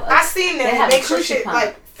have. I seen they that. have It a makes your cushy shit pump.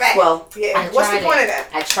 like fat. Well, yeah. What's the point of that?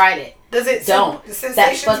 I tried it. Does it? Don't. The That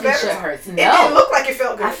sensation's fucking better? shit hurts. It didn't No, look like it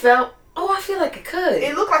felt good. I felt. Oh, I feel like it could.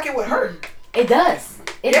 It looked like it would hurt. it does.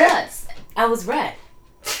 It Yeah. does. I was red.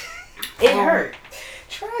 It Oh. hurt.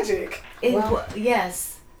 Tragic. It Well.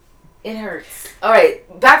 yes, it hurts. All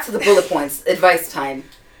right, back to the bullet points. Advice time.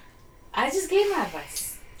 I just gave my advice.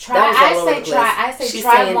 That was all over the place. I say She's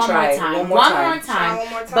try saying one try. more time. One more One time. more Try time. one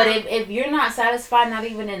more time. But if you're not satisfied, not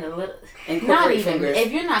even in a little, not Incorporate even fingers.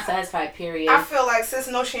 if you're not satisfied, period. I feel like sis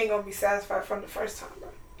knows she ain't gonna be satisfied from the first time, bro.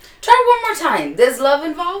 Try one more time. There's love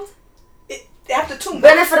involved. After 2 months,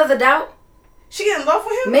 Benefit of the doubt. she get in love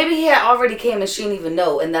with him. Maybe he had already came and she didn't even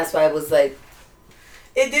know, and that's why it was like.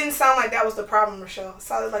 It didn't sound like that was the problem, Rochelle. It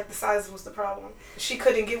sounded like the size was the problem. She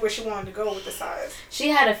couldn't get where she wanted to go with the size. She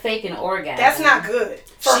had a fake an orgasm. That's not good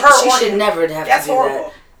for She, her. she should organ. never have That's to do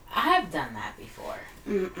horrible. I have done that before.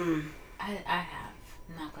 that. Mm-mm. I have.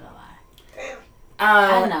 I'm not gonna lie. Damn.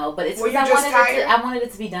 I know, but it's were because you just tired? I wanted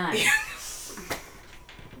it to be done.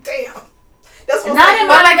 Damn. That's what Not I'm in saying.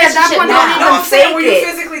 my like at that relationship point, now. don't No, even I'm saying, were you fake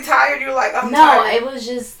it. physically tired? You're like, I'm No, tired. it was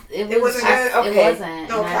just it wasn't good? Okay. It wasn't.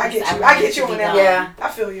 No, and I get just- you. wanted I get it to you be on that. done. Yeah. I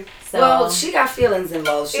feel you. So, Well, she got feelings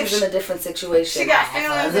involved. If She's in a different situation. She got I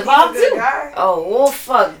feelings. was and involved he's a good too. guy. Oh, well,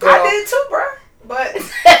 fuck, girl. I did too, bro.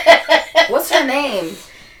 But What's her name?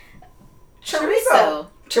 chorizo.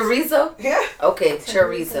 Chorizo? Yeah. Okay,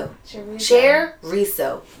 chorizo. Chorizo. Chair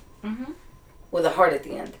Riso. Mm-hmm. With a heart at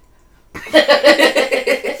the end.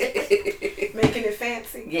 Making it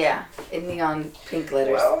fancy. Yeah, in neon pink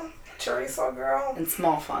letters. Well, chorizo girl. And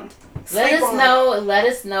small font. Let Sleep us on know. Let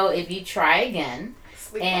us know if you try again, it.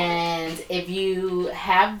 Sleep on and if you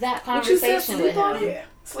have that What you said, conversation sleep with on him. it. Yeah.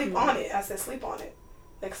 Sleep on it. I said sleep on it.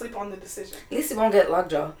 Like sleep on the decision. At least you won't get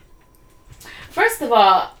lockjaw. First of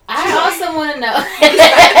all, I also want to know.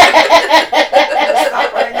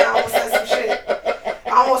 Stop right now. I almost said some shit. I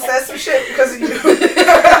almost said some shit because of you.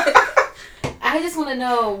 I just want to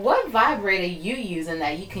know what vibrator you using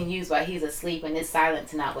that you can use while he's asleep and it's silent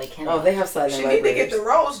to not wake him Oh, up. they have silent She need to get vibrators. the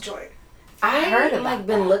rose joint. I heard heard about like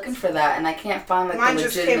been that. looking for that, and I can't find like Mine the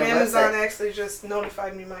just legitimate came. Amazon website. actually just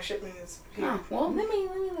notified me my shipment is here. Oh, well, Let me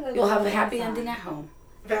look at you'll have a this happy Amazon. ending at home.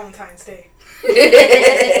 Valentine's Day.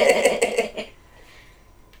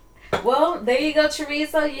 Well, there you go,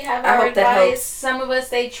 Chorizo. You have I our hope that advice. helps. Some of us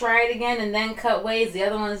say try it again and then cut ways. The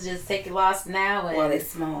other ones just take your loss now and Well, they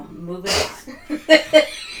small. move it on.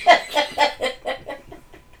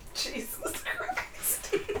 Jesus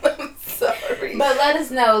Christ. I'm sorry. But let us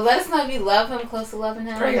know. Let us know if you love him, close to loving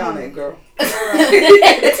him. Pray on it, girl.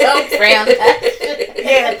 Don't pray on that.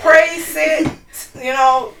 Yeah, pray, sit,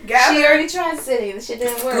 gather. She already tried sitting. The shit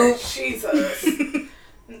didn't work. Jesus.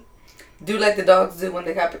 Do like the dogs do when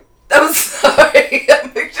they got... I'm sorry.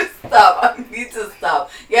 I need to stop. I need to stop.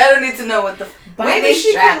 Yeah, I don't need to know what the... Maybe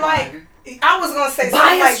she can, like... I was going to say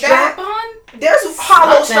something like strap that. On? There's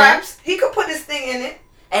hollow straps. He could put his thing in it.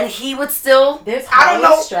 And he would still... There's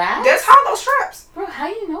hollow straps? There's hollow straps. Bro, how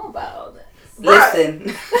you know about all this?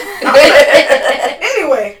 Listen.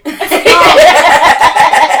 Anyway. They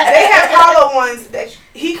have hollow ones that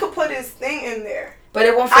he could put his thing in there. But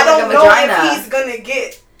it won't feel like a vagina. I don't know if he's going to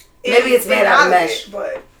get... Maybe it's made out of mesh.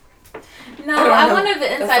 But... No, I wonder if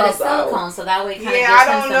the inside is silicone, so that way it kind of gives him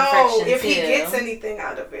some friction. I don't know if he gets anything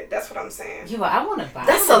out of it. That's what I'm saying. I want to buy.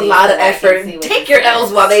 That's a lot of effort. Take your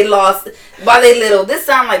L's while they little. This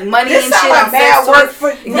sound like money and shit. Like mad work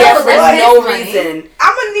for for no reason.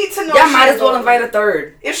 I'm gonna need to know. Y'all might as well invite a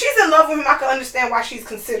third. If she's in love with him, I can understand why she's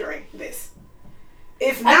considering this.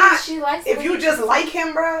 If not, if you just like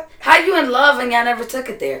him, bro. How you in love and y'all never took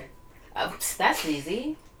it there? That's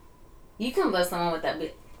easy. You can love someone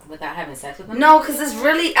without having sex with them? No, because it's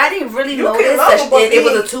really... I didn't really notice that it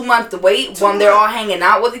was a 2-month wait when they're all hanging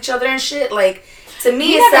out with each other and shit. Like, to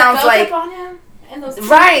me, it sounds like... On him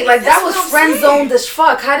right, like that was friend zoned as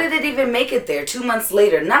fuck. How did it even make it there 2 months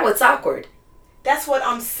later? Now it's awkward. That's what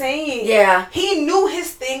I'm saying. Yeah. He knew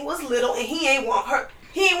his thing was little and he ain't want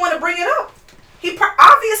to bring it up.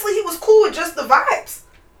 Obviously he was cool with just the vibes.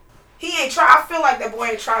 He ain't try. I feel like that boy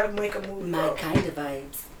ain't try to make a move. My kind of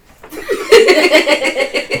vibes.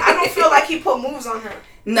 I don't feel like he put moves on her.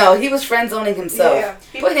 No, he was friend zoning himself. Yeah,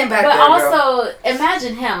 put him back there, also,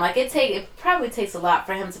 imagine him. Like it probably takes a lot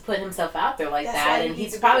for him to put himself out there like that, and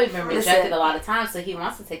he's probably been rejected a lot of times. So he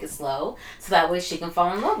wants to take it slow, so that way she can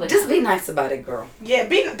fall in love with him. Just be nice about it, girl. Yeah,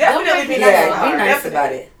 definitely be nice. Yeah, be nice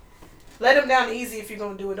about it. Let him down easy if you're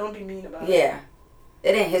gonna do it. Don't be mean about it. Yeah,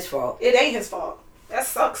 it ain't his fault. It ain't his fault. That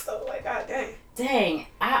sucks though. Like, god dang. Dang,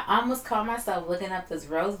 I almost caught myself looking up this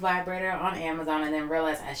Rose vibrator on Amazon and then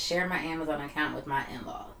realized I share my Amazon account with my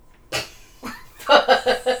in-law.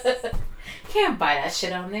 Can't buy that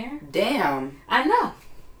shit on there. Damn. I know.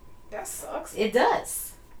 That sucks. It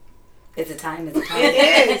does. Is it time? It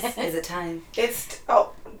is. Is it time?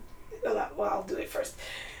 Well, I'll do it first.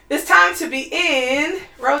 It's time to be in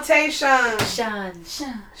rotation. Sean,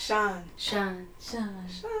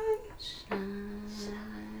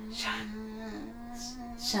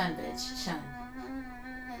 bitch. Sean.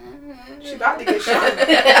 She about to get shot.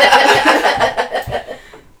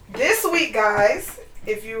 This week, guys,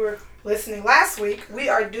 if you were listening last week, we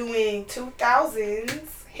are doing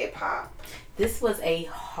 2000s hip hop. This was a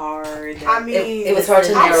hard... I mean... It was hard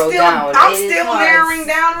to narrow down. I'm still narrowing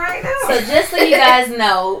down right now. So just so you guys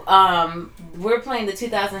know, we're playing the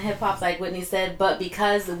 2000 hip hops like Whitney said, but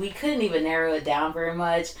because we couldn't even narrow it down very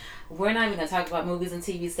much, we're not even going to talk about movies and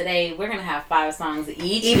TVs today. We're going to have 5 songs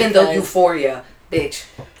each. Even though Euphoria, bitch.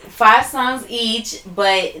 5 songs each,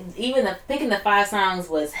 but even picking the 5 songs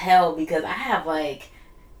was hell because I have like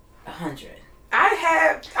 100.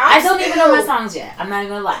 I don't even know my songs yet. I'm not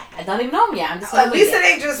even gonna lie. I don't even know them yet. I'm just gonna at least it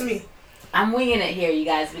ain't just me. I'm winging it here, you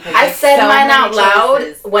guys, because I said mine out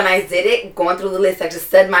loud when I did it, going through the list. I just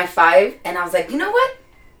said my 5, and I was like, you know what?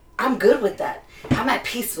 I'm good with that. I'm at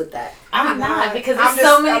peace with that. I'm not because there's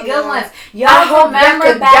so many good ones. Y'all I hope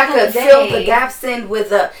remember back in the day. Fill the gaps in with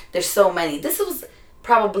there's so many. This was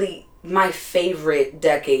probably my favorite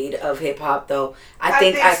decade of hip hop, though. I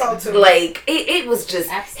think so too. Like it was just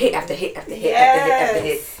hit after hit after hit after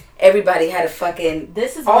hit. Everybody had a fucking.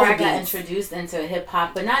 This is where I got introduced into hip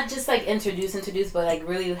hop, but not just like introduced, but like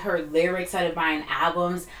really heard lyrics, started buying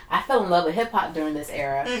albums. I fell in love with hip hop during this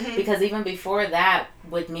era because even before that,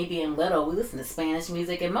 with me being little, we listened to Spanish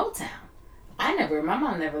music and Motown. My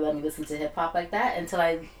mom never let me listen to hip hop like that until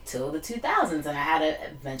the 2000s, and I had to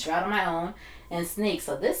venture out on my own and sneak.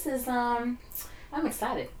 So this is I'm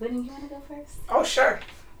excited. Whitney, you want to go first? Oh sure.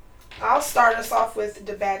 I'll start us off with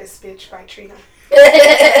 "The Baddest Bitch" by Trina. She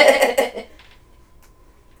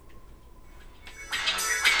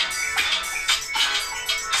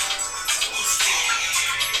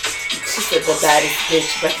said "The Baddest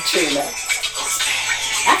Bitch" by Trina.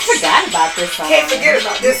 I forgot about this song. Can't forget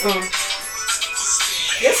about this one.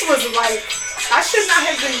 This was like, I should not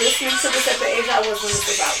have been listening to this at the age I was when this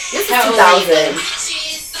was out. This is 2000.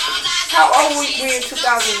 How old were we in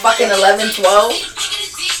 2000? Fucking 11, 12.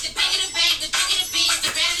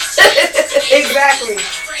 Exactly.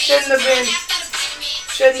 Shouldn't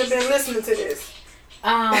have been listening to this.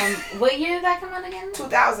 What year did that come out again?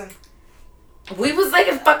 2000. We was like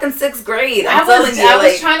in fucking 6th grade. I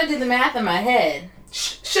was trying to do the math in my head.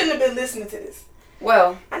 Shouldn't have been listening to this.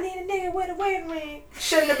 Well, I need a nigga with a wedding ring.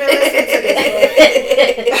 Shouldn't have been listening to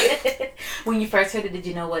this. When you first heard it, did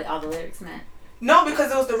you know what all the lyrics meant? No,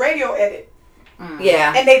 because it was the radio edit.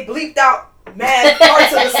 Yeah. And they bleeped out mad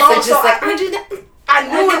parts of the song. So I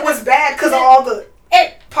knew it was bad because of all the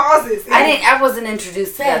pauses. I wasn't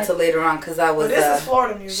introduced to that till later on because I was this is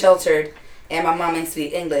Florida music. Sheltered and my mom didn't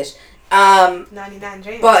speak English. 99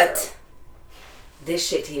 James. But this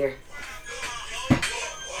shit here.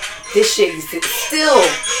 This shit still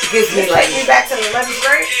gives me like... Take me back to the 11th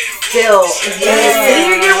grade? Still.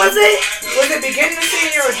 Senior year, was it? Was it beginning of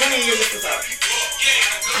senior or junior year this was out?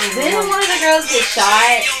 Didn't one of the girls get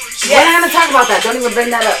shot? Yeah. We're not going to talk about that. Don't even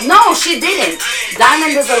bring that up. No, she didn't.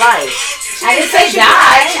 Diamond is alive. I didn't say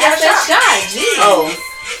died. I said shot. Jeez. Oh.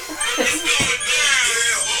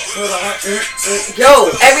 Yo,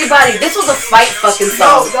 everybody, this was a fight fucking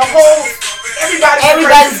song. No, the whole...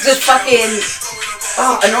 Everybody's just fucking...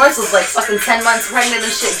 Oh, and Norris was like fucking 10 months pregnant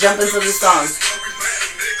and shit jumping to this song.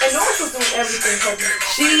 And Norris was doing everything pregnant.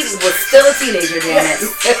 She was still a teenager, damn it.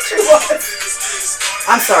 She was.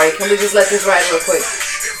 I'm sorry, can we just let this ride real quick?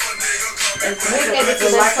 And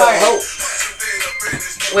the lack of hope.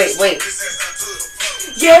 Wait.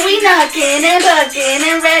 Yeah, we knocking and bucking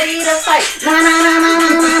and ready to fight. Na na na na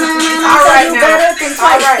na na na na. All right now. Better than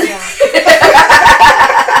twice. All right now.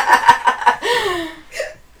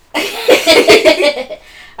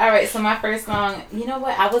 Alright, so my first song, you know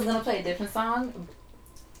what? I was going to play a different song.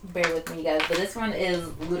 Bear with me, guys. But this one is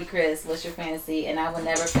Ludacris, What's Your Fantasy? And I will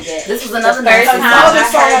never forget. This was another first time I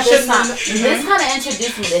heard this song. Mm-hmm. This kind of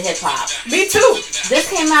introduced me to hip-hop. Me too. This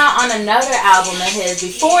came out on another album of his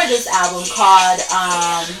before this album called,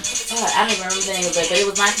 I don't even remember the name of it, but it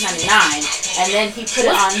was 1999. And then he put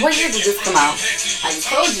it on... What year did this come out? I just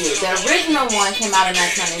told you. The original one came out in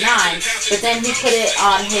 1999, but then he put it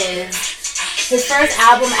on his first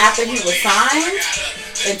album after he was signed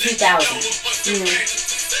in 2000. Mm-hmm.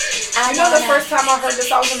 I know the first time I heard this,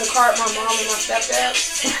 I was in the car with my mom and my stepdad.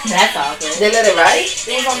 That's all good. They let it ride?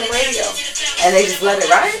 It was on the radio. And they just let it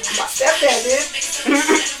ride? My stepdad did.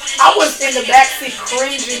 I was in the backseat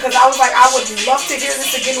cringing because I was like, I would love to hear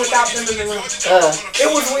this again without them in the room. It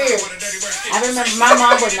was weird. I remember my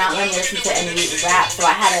mom would not let me listen to any rap, so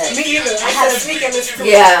I had to... Me either. I had to sneak and listen to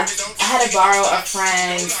it. Yeah. I had to borrow a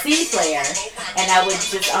friend's CD player, and I would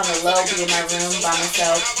just on the low be in my room by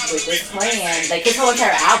myself with this playing, like his whole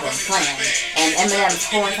entire album playing, and Eminem's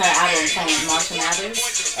whole entire album playing, Marshall Mathers,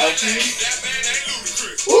 LP.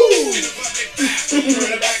 Ooh!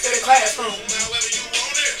 Back to the classroom.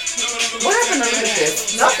 What happened to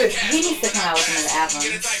Ludacris? Nothing. He needs to come out with another album.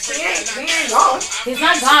 He ain't gone. He's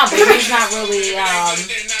not gone, but he's not really,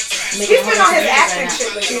 he's been on his acting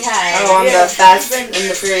shit lately. He has. Oh, on the Fast and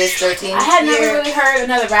the Furious 13? I had never really heard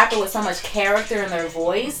another rapper with so much character in their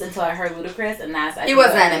voice until I heard Ludacris, and that's... He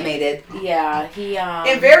was animated. Yeah, he,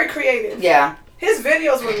 And very creative. Yeah. His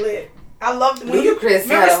videos were lit. I loved Ludacris.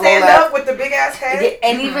 Remember Stand Up with the big ass head?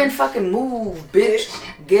 And even fucking Move, bitch.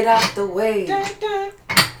 Get out the way. Dun, dun,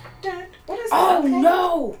 dun. What is Oh, that?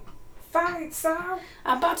 no. Fights out.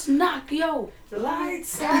 I'm about to knock yo.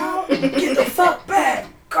 Lights out. Get the fuck back.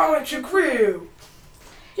 Go at your crib.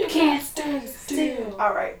 You can't stand still.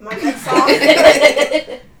 Alright, my next song.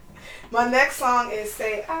 My next song is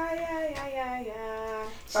Say Ay Ay Ay Ay Ay.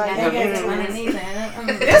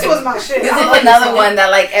 This was my shit. This is another one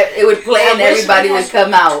that like it would play and everybody would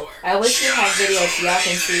come out. I wish we had videos so y'all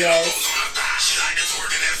can see us.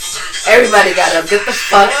 Everybody got up. Get the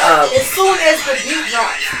fuck up. As soon as the beat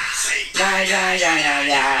drops.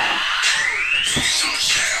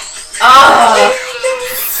 Oh,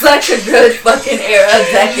 such a good fucking era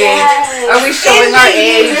decade. Yes. Are we showing our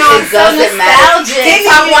age? It doesn't matter.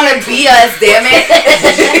 TikTok want to be us, damn it.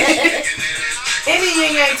 Any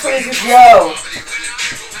Yin Yang Twins is yo.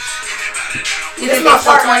 You think my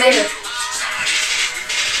part right here.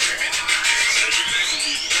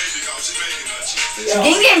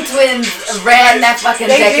 Yin Yang Twins ran that fucking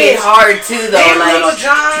decade hard too, though. They like, Little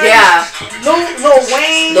John, yeah, Lil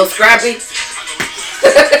Wayne, Lil Scrappy,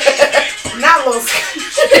 not Lil Scrappy.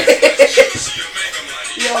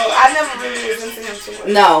 Yo, I never really was into him too much.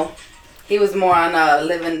 No, he was more on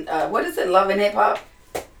what is it, Love and Hip Hop.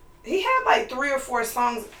 He had like 3 or 4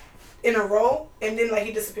 songs in a row, and then like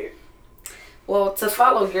he disappeared. Well, to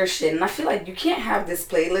follow your shit, and I feel like you can't have this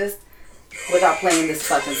playlist without playing this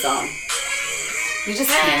fucking song. You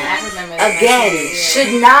just can't. I remember that. Again,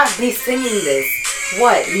 should not be singing this.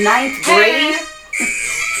 What, 9th grade?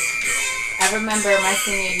 I remember my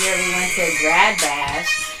senior year we went to a grad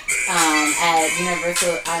bash at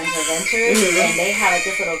Universal Adventures, and they had like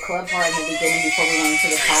this little club party in the beginning before we went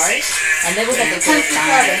to the park. And there was like a country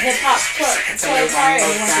club, a hip hop club party,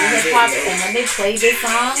 and we went to hip hop. And when they played this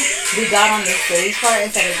song, we got on the stage part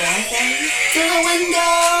and started dancing. To the window.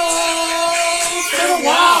 to the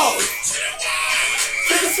walls.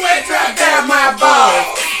 To the sweat drop down my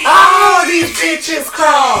balls. All these bitches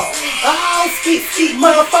crawl. Oh, skeet, skeet,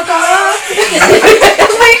 motherfucker. We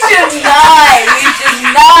should not.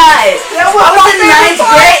 That I was in my ninth favorite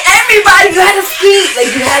grade. Everybody, you had to skeet. Like,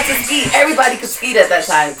 you had to skeet. Everybody could skeet at that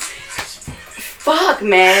time. Fuck,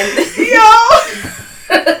 man. Yo.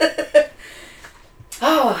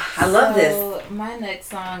 Oh, I love this. So my next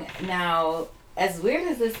song now, as weird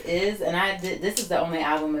as this is, and this is the only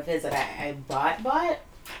album of his that I bought.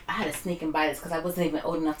 I had to sneak and buy this because I wasn't even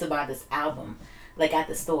old enough to buy this album, like at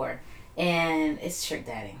the store. And it's Trick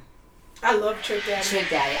Daddy. I love Trick Daddy. Trick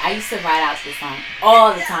Daddy. I used to ride out to this song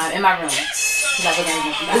all the time in my room because I wasn't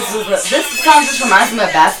even. This song just reminds me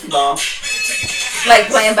of basketball. Like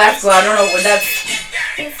playing basketball. I don't know what that's.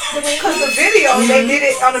 Because the video, they did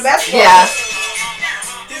it on the basketball. Yeah.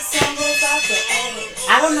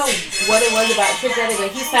 I don't know what it was about Trick Daddy,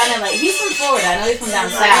 but he sounded like he's from Florida. I know he's from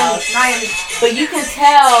down south, Miami. but you can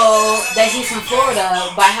tell that he's from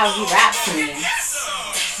Florida by how he raps to me.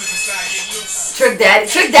 Trick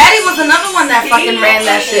Daddy was another one that fucking ran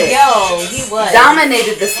that shit. Yo, he was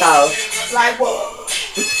Dominated the South. Like what?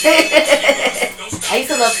 I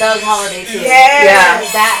used to love Thug Holiday too. Yeah.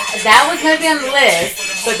 That was gonna be on the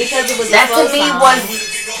list, but because it was That a slow to me song, was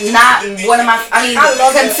not one of my. I mean, I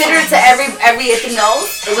love considered to everything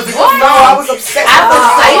else, it was a good No, I song. was obsessed. I was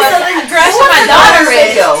Who crushing was my the girl in daughter the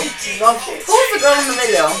video? Loved it. Who was the girl in the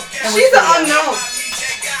video? She's an unknown.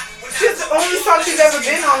 She's the only song she's ever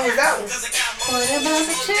been on was that one. What about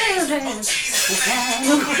the children?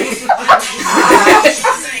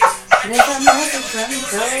 There's a message from the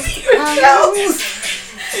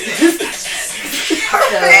Her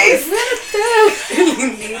face. You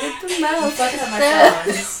needed to know. fucking up my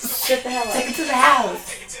song. Shut the hell up. Take it to the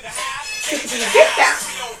house. Get down.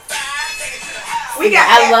 We got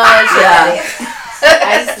I love Yeah. Daddy. I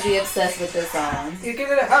used to be obsessed with this song. You give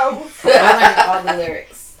it a hoe. I learned all the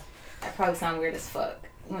lyrics. I probably sound weird as fuck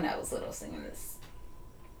when I was little singing this.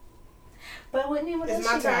 But Whitney, what It's else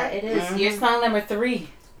my you got? turn. It is your song number 3.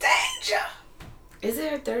 Danger. Is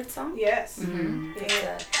there a third song? Yes. Mm-hmm.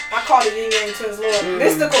 Yeah. I called it Yin Yang Twins Lord.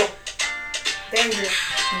 Mystical. Danger.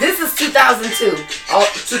 This is 2002.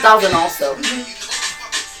 2000 also.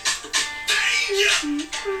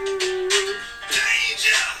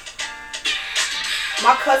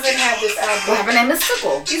 My cousin had this What album. happened in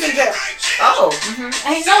Mystical? He's in jail. Oh.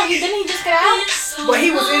 Hey, no, didn't he just get out? But he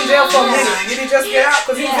was in jail for a minute. Did he just get out?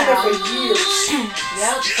 Because he was in there for years.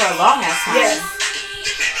 Yep, for a long ass time. Yes.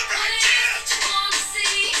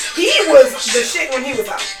 He was the shit when he was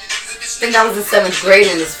out. I think that was in 7th grade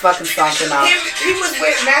and this fucking song came out. He was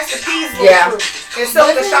with Master P's little Yeah. crew. And so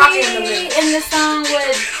the shock in the Wasn't middle. he in the song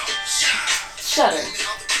with Shutter?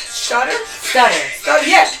 Stutter? Stutter. Stutter,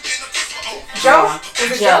 yeah. Joe? Was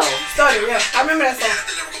it Joe. Stutter, yeah. I remember that song.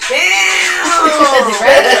 Damn!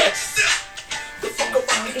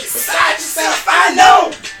 Decide yourself, I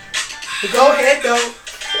know. Go ahead, though.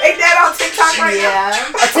 Ain't that on TikTok right now?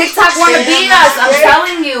 A TikTok wanna be us.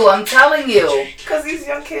 I'm telling you. Because these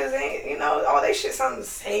young kids ain't, all they shit sound the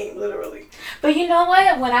same, literally. But you know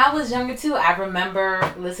what? When I was younger too, I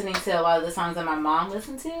remember listening to a lot of the songs that my mom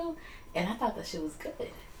listened to, and I thought that shit was good.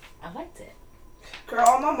 I liked it. Girl,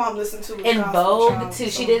 all my mom listened to was In gospel, Vogue child, too.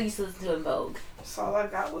 so She did used to listen to In Vogue. That's all I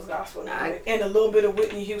got was gospel music. And a little bit of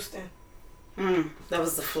Whitney Houston. That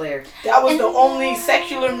was the flair. That was the only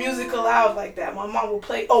secular music allowed like that. My mom would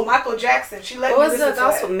play. Oh, Michael Jackson. She let me What was listen the to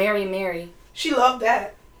gospel? that. Mary, Mary. She loved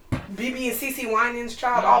that. BB and CeCe Winans,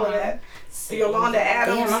 child, all of that. Yolanda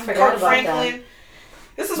Adams, Damn, I forgot Kirk about Franklin. that.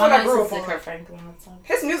 This is My what I mom grew used up to on. Kurt Franklin all the time.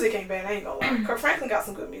 His music ain't bad, I ain't gonna lie. Kirk Franklin got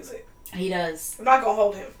some good music. He does. I'm not gonna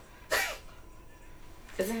hold him.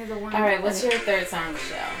 Isn't it the one? All right, what's your third song,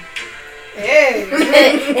 Michelle? Hey.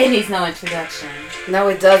 It needs no introduction. No,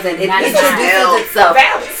 it doesn't. It Not introduces still itself.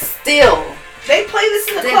 valid. Still. They play this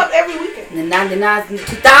in the Still. club every weekend. In the 99s and the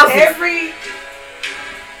 2000s. Every.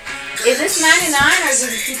 Is this 99 or is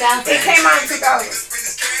this 2000? It came out in 2000.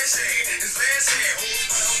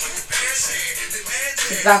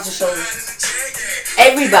 Just bounce your shoulders.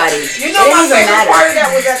 Everybody. You know It my didn't even favorite matter. part of that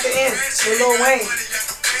was at the end with Lil Wayne.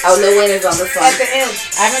 Oh, Lil Wayne is on this song. At the end.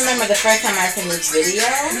 I remember the first time I seen this video,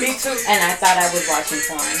 Me too. and I thought I was watching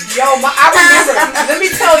porn. Yo, I remember. Let me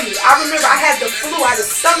tell you. I remember I had the flu. I had a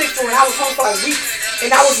stomach flu, and I was home for a week, and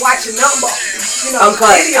I was watching nothing but, videos.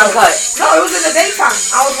 Uncut. No, it was in the daytime.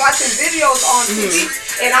 I was watching videos on TV,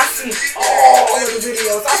 and I seen all of the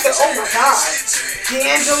videos. I said, "Oh my God,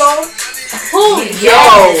 D'Angelo." Who?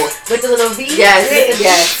 Yo. With the little V?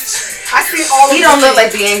 Yes. I seen all of He the don't look videos.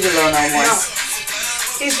 like D'Angelo no more. No.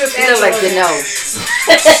 He's just you look like the no.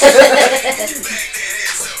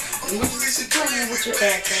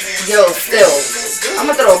 Yo, still, I'm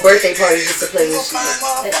gonna throw a birthday party just to play this shit.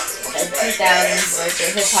 A 2000s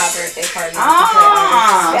birthday, hip hop birthday party.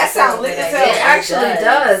 That sounds lit as hell. It actually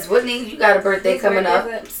does. Whitney, you got a birthday coming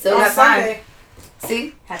up. Still got time.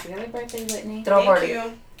 See? Happy early birthday, Whitney. Throw a party.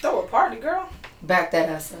 Thank you. Throw a party, girl. Back that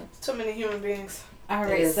ass up. Too many human beings. All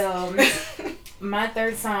right, so my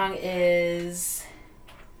third song is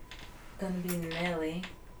gonna be Nelly.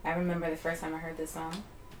 I remember the first time I heard this song.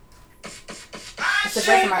 It's the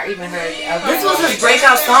first time I even heard of This was his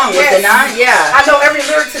breakout song, was it not? Yeah. I know every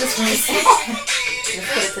lyric to this song. Let's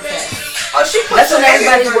put it to test. Oh, she put That's when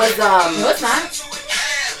everybody was, No, it's not.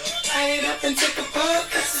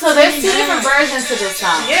 So there's two different versions to this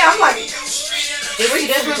song. Yeah, I'm like, There's two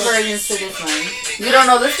different versions to this one. You don't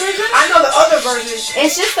know this version? I know the other version.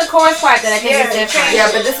 It's just the chorus part that I think is different. Yeah,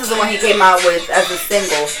 but this is the one he came out with as a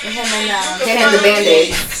single. Him and Him the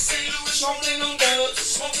Band-Aid.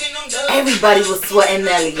 Everybody was sweating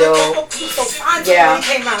Nelly, yo. He was so fine Yeah. when he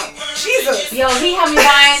came out. Jesus. Yo, he had me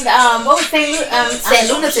buying, what was St.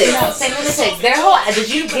 Lunatics. No, St. Lunatics. Their whole, did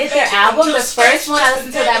you get their album? The first one, I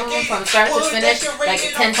listened to that one from start to finish, like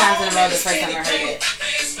 10 times in a row the first time I heard it.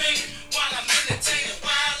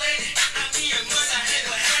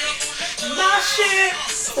 My shit.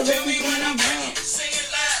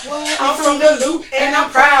 I'm from the loop and I'm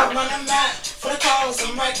proud. So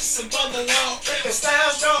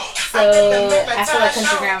I feel like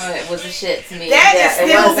Country Grammar was the shit to me. That is still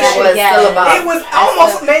it was the shit. still about. It was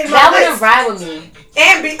almost made my That list. wouldn't ride with me.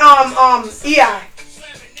 And EI.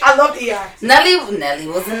 I loved EI. Nelly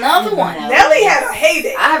was another one. Nelly had a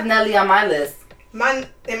heyday. I have Nelly on my list. Am I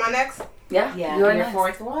next? Yeah, Yeah, you're your next.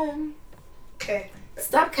 fourth one. Okay.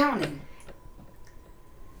 Stop counting.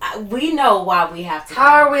 We know why we have to.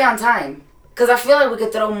 How are we on time? Because I feel like we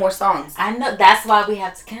could throw more songs. I know that's why we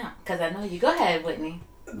have to count. Because I know you. Go ahead, Whitney.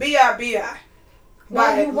 B.I.B.I.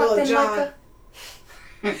 by Lil Jon.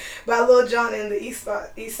 By Lil Jon and the East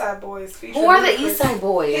Side Boys. Who are the East Side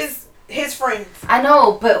Boys? His friends. I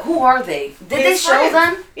know, but who are they? Did they show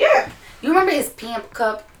them? Yeah. You remember his pimp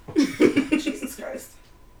cup? Jesus Christ.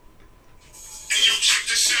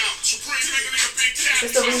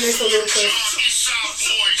 It's a remix of Lil Chris.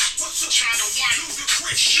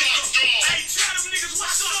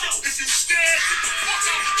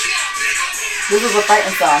 This is a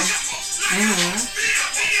fighting song.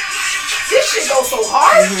 This shit goes so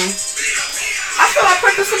hard. I feel like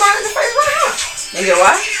punching somebody in the face right now. You get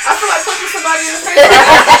what? I feel like punching somebody in the face right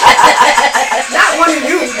now. Not one of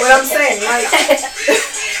you, but I'm saying, like.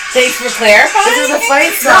 Thanks for clarifying. This is a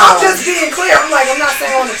fight No, I'm song. just being clear. I'm not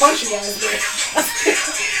saying I want to punch you guys, but.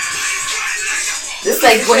 This is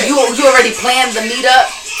like when you already planned the meetup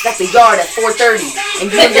at the yard at 4:30,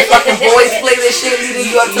 and you and your fucking boys play this shit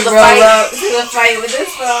leading you up to the fight. To the fight with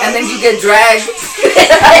this song. And then you get dragged.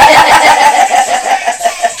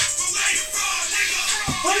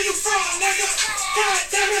 Where you from, nigga? God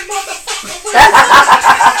damn it, motherfucker.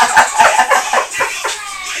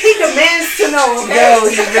 He demands to know, okay? Yo,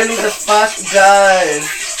 he really the fuck does.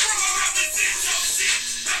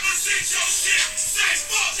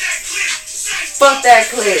 Fuck that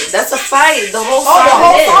clip. That's a fight. The whole song. the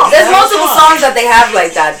whole song. There's The whole multiple song. songs that they have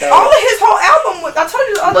like that though. All of his whole album was, I told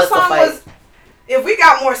you the other What's the song fight? was, if we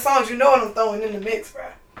got more songs, you know what I'm throwing in the mix, bro.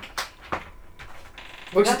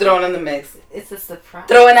 What you throwing in the mix? It's a surprise.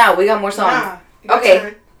 Throw it out. We got more songs. Nah, your Okay.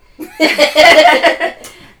 turn.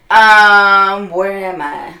 Where am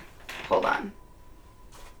I? Hold on.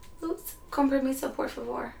 Oops. Con permiso, por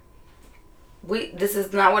favor. This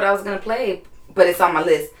is not what I was gonna play, but it's on my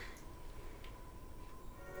list.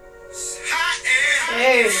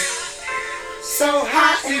 Hey. So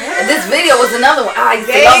hot. This video was another one. I used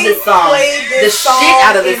to They love this song. played The this song shit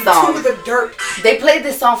out of this into song. the dirt. They played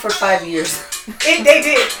this song for 5 years. They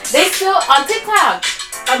did. They still on TikTok.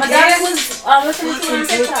 My daughter was listening to it on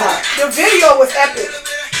TikTok. The video was epic.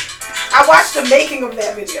 I watched the making of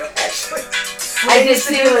that video, actually. I did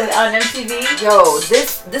too on MTV. Yo,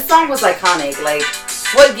 this song was iconic. Like,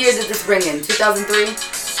 what year did this bring in? 2003?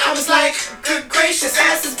 I was like, good gracious,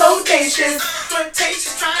 ass is bodacious.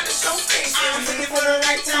 Flirtatious, trying to show faces. I'm looking for the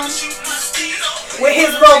right time. With his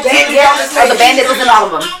little bandit on his Oh, the bandit was in all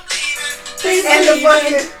of them. And the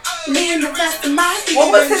fucking, Me and the rest of my what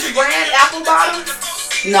was his brand? Apple Bottoms?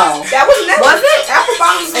 No. That was never. Was it? Apple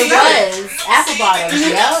Bottoms was It never. was apple bottoms.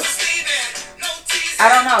 Yep. I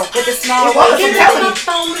don't know. With the small It was, voice. I'm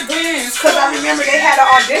telling you. Because I remember they had an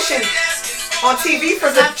audition on TV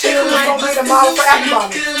for the chick who was going to be the model for Apple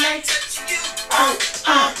Bottoms.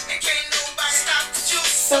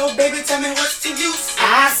 So baby, tell me what's to you. I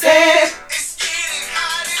I said,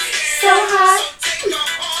 so hot.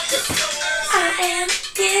 I am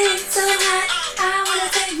getting so hot. I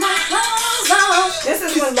wanna take my clothes off. This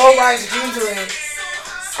is when low-rise jeans are in.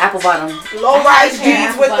 Apple bottom. Low-rise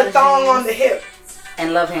jeans with the thong on the hip.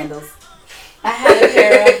 And love handles. I had a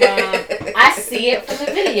pair of, I see it from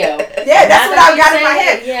the video. Yeah, that's what I got in my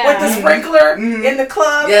head. Yeah. With the sprinkler in the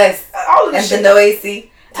club. Yes. All of this and shit. And the no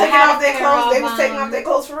AC. Taking off their clothes. They was taking off their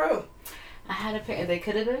clothes for real. I had a pair. They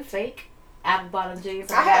could have been fake. Apple bottom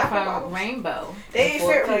jeans. I had from Rainbow. They ain't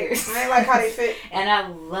fit right. I ain't like how they fit. And I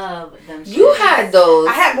love them. You had those.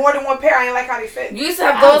 I had more than one pair. I ain't like how they fit. You used to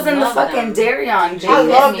have those in the fucking Darion jeans. I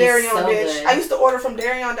love Darion, so bitch. good. I used to order from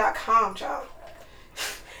Darion.com, child.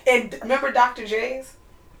 And remember Dr. J's?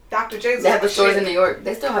 Dr. J's. They have the stores in New York.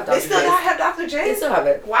 They still have Dr. J's. They still have Dr. J's? They still have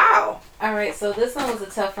it. Wow. All right, so this one was a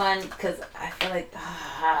tough one because I feel like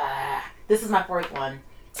this is my fourth one.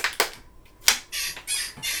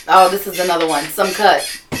 Oh, this is another one. Some cut.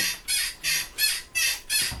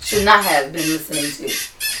 Should not have been listening to.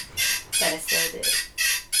 But I still did.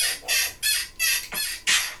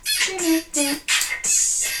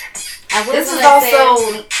 This is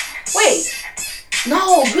also... Wait.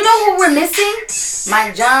 No, you know who we're missing?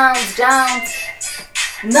 Mike Jones.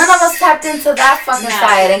 None of us tapped into that fucking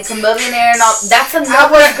side. And Chameleonaire and all. That's another... I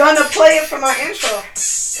was gonna play it for my intro.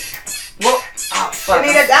 Well, oh, fuck.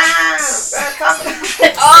 You need a dime.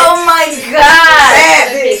 Oh my god.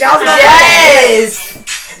 Bad bitch. Y'all know yes.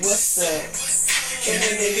 What's up? Can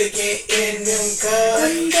a nigga get in them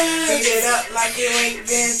guns? Beat it up like you ain't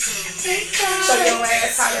been. Show your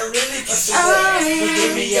ass how to really bust it up.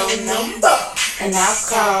 Give me your number. And I'll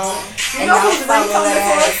call. You And know I'll who's follow ringtone that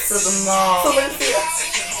this ass to the mall.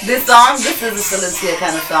 Celicia. This song? This is a Celicia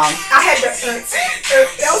kind of song. I had that.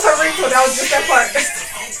 That was her ringtone. That was just that part.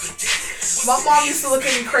 My mom used to look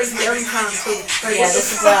at me crazy every time too. Like, Yeah, this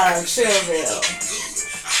is Trillville.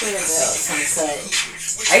 Trillville, some cut.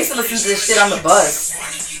 I used to listen to this shit on the bus.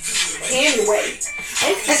 Anyway. I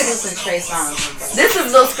used to listen to Trey songs. This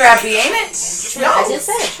is Lil Scrappy, ain't it? No. I just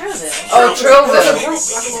said Trillville. Oh, Trillville. Like a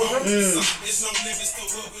little group. So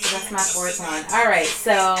that's my fourth one. All right,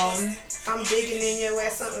 so I'm digging in your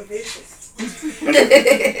ass something vicious. all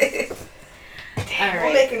We're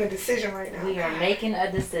right. making a decision right now. We are making a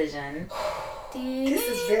decision. This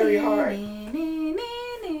is very hard.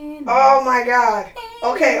 Oh my god.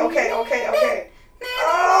 Okay.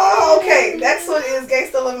 Oh, okay. Next one is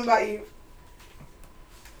Gangsta Living by Eve.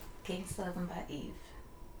 Gangsta Living by Eve.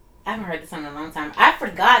 I haven't heard this song in a long time. I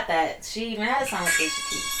forgot that she even had a song with Alicia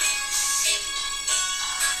Keys.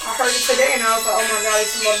 I heard it today and I was like, oh my god, I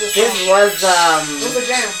just love this song. This was, It was a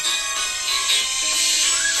jam.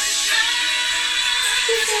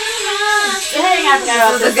 Dang, I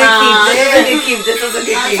forgot This was a about good keep. the This was a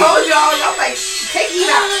good I keep. told y'all like, take me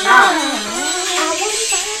out. Nah.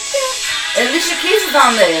 And Alicia Keys is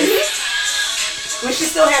on this. When she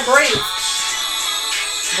still had braids.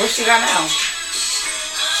 What she got now?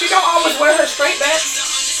 She don't always wear her straight back.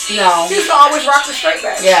 No. She used to always rock the straight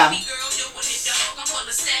back. Yeah.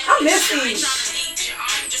 I miss these.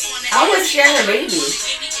 I wish she had her baby.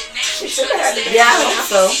 She should have had the baby. Yeah, I hope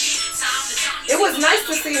so. It was nice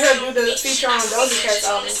to see her do the feature on Doja Cat's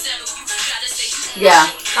album. Yeah.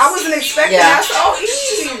 I wasn't expecting Yeah. that. I said, oh,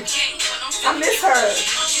 Eve. I miss her.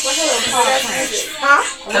 What's her little paw print? Huh?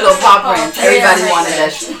 Her little paw print. Everybody Yeah. wanted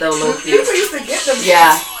that shit though, low key. People used to get them.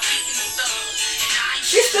 Yeah.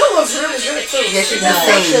 She still looks really good too. Yeah, she's the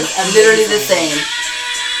same. Literally the same.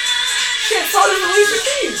 Shit, so does Alicia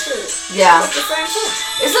Keys. Shit. Yeah. Look the same too.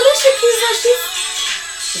 Is Alicia Keys that she's,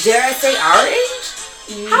 dare I say, our age?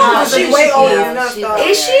 How old is she? Way older Keys. than us, She's dog.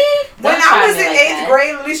 Is she? When Don't I try was me in like 8th that.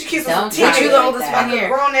 grade, Alicia Keys was Don't a try But teenager. you me the like oldest that. one here.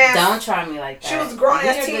 Grown ass. Don't try me like that. She was a grown ass We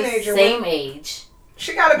are the teenager. same age.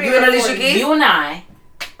 She gotta be You and in her Alicia 40s. Keys? You and I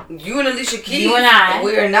You and Alicia Keys. You and I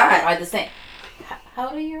We are not. are the same. How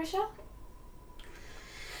old are you, Rochelle?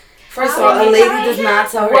 First of all, a lady does not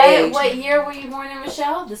tell her age. What year were you born in,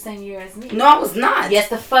 Rochelle? The same year as me. No, I was not. Yes,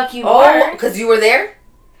 the fuck you Oh, were. because you were there?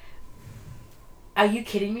 Are you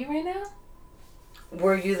kidding me right now?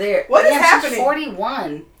 Were you there? What is yeah, happening? She's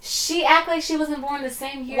 41. She act like she wasn't born the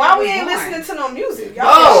same year. Why I we was ain't born. listening to no music? Y'all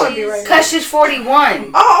Oh, killing me right now. because she's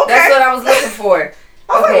 41. Oh, okay. That's what I was looking for.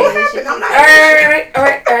 I was like, Okay. what happened? I'm not.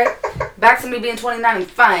 Alright. Back to me being 29 and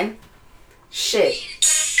fine. Shit.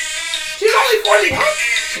 She's only 41.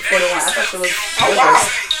 She's 41. I thought she was. Oh wow.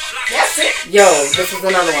 That's it. Yo, this is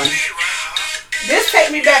another one. This take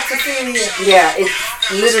me back to senior year. Yeah, it's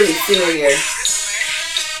literally senior year.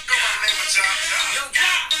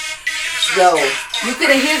 Yo, you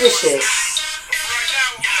couldn't hear this shit.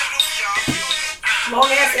 Long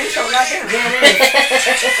ass intro, goddamn. Yeah, it is.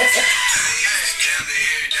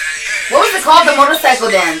 What was it called? The motorcycle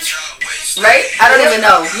dance, right? I don't even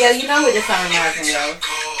know. Yeah, you know what this song reminds me of.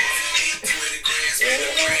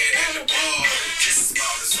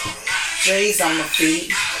 Raise on the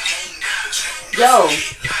feet. Yo,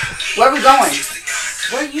 where we going?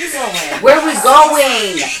 Where you going? Where we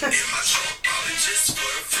going?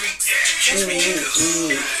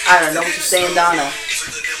 I don't know what you're saying, Donna.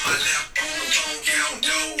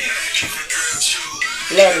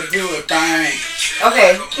 Let it do it, thing.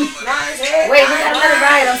 Okay. Wait, we gotta let it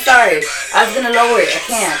ride. I'm sorry. I was gonna lower it. I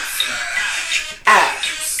can't.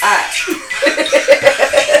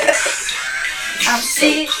 I'm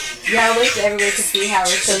sick. Yeah, I wish everybody could see how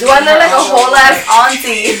we're so. Do I look like a whole ass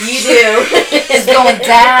auntie? You do. It's going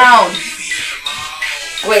down.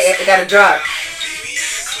 Wait, it gotta drop.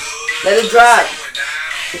 Let it drop.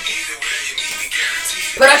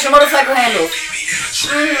 Put out your motorcycle handles.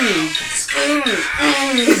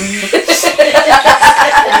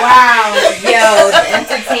 Wow, yo, the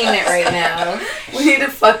entertainment right now. We need a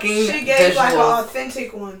fucking She gave visuals. like an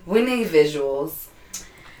authentic one. We need visuals.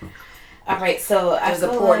 All right, so There's I a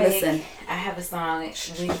feel poor like listen. I have a song.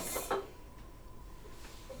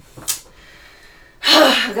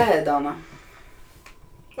 Go ahead, Donna.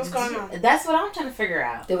 What's going on? That's what I'm trying to figure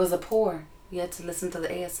out. There was a pour. You had to listen to the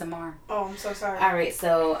ASMR. Oh, I'm so sorry. All right,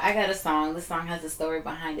 so I got a song. This song has a story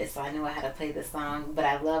behind it, so I knew I had to play this song. But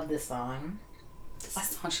I love this song. This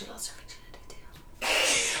song she loves her virginity too.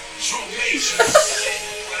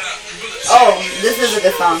 Oh, this is a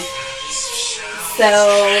good song. So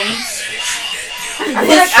I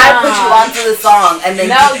feel like I put you onto the song and then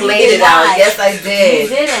No, you played you it did out. not. Yes, I you did.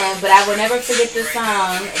 didn't, but I will never forget this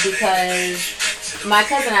song because my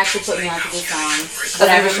cousin actually put me onto this song. But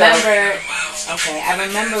I remember, I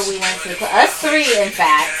remember we went to the club. Us three, in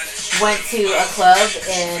fact, went to a club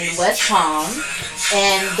in West Palm.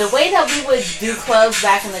 And the way that we would do clubs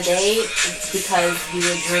back in the day, because we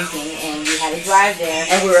were drinking and we had to drive there.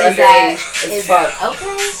 And we were underage as fuck.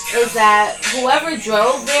 Is that whoever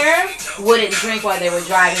drove there wouldn't drink while they were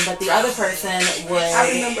driving, but the other person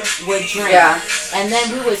would drink. Yeah. And then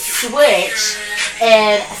we would switch,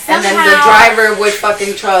 and somehow, And then the driver would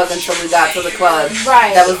fucking chug until we got to the club.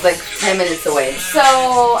 Right. That was like 10 minutes away. So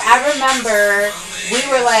I remember we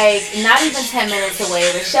were like not even 10 minutes away.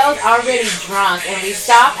 Rochelle's already drunk, and we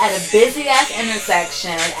stopped at a busy ass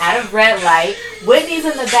intersection at a red light. Whitney's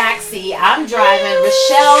in the back seat. I'm driving.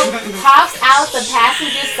 Rochelle pops out the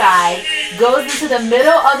passenger side, goes into the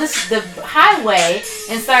middle of the highway,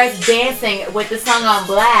 and starts dancing with the song on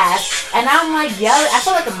blast. And I'm like yelling. I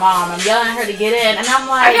feel like a mom. I'm yelling at her to get in, and I'm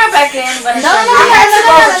like, I got back in, but no.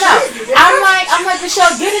 I'm like,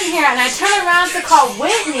 Rochelle, get in here. And I turn around to call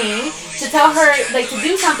Whitney to tell her like to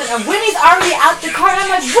do something, and Whitney's already out the car. And I'm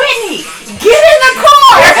like, Whitney, get in the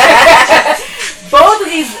car. Both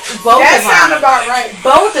of them. That sound about right.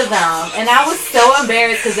 Both of them, and I was so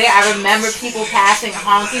embarrassed because I remember people passing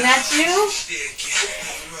honking at you.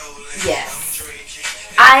 Yes.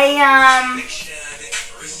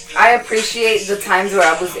 I appreciate the times where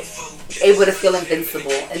I was able to feel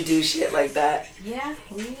invincible and do shit like that. Yeah,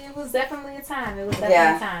 it was definitely a time. It was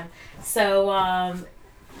definitely a time. So,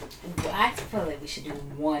 I feel like we should do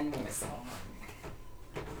one more song.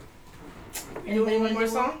 Anybody want more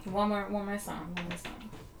song? One more song.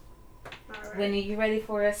 All right. Winnie, you ready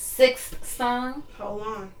for a sixth song? Hold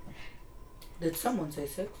on. Did someone say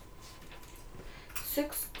six?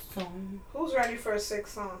 Sixth song. Who's ready for a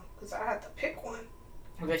sixth song? Because I had to pick one.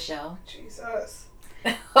 Rochelle. Jesus.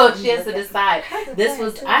 Oh, she has to decide. This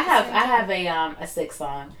was I have a sixth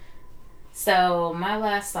song. So my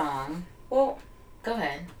last song. Well, go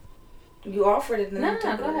ahead. You offered it. No,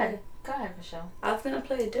 go ahead. Go ahead, Rochelle. I was gonna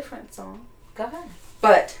play a different song. Go ahead.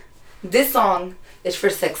 But this song is for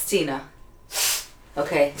Sextina.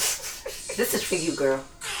 Okay. This is for you, girl.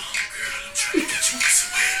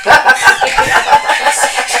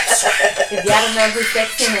 If y'all don't know who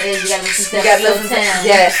Sextina is, you gotta listen to episode 10.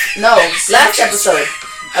 Yes. No. Last episode.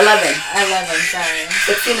 11. 11, sorry.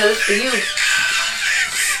 Sextina, this is for you.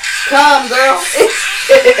 Come, girl.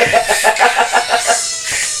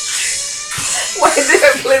 Why did I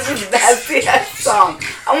play this nasty ass song?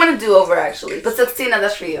 I want to do over actually. But Sextina,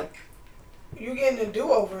 that's for you. You getting a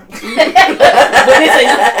do-over. But it's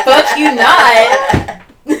like, fuck you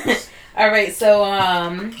not. Alright, so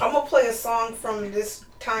I'm gonna play a song from this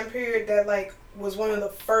time period that like was one of the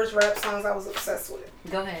first rap songs I was obsessed with.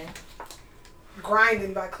 Go ahead.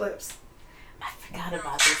 Grinding by Clips. I forgot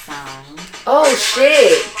about this song. Oh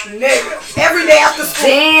shit. Nigga. Every day after school.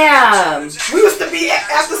 Damn. We used to be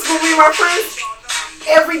after school, me and my friends.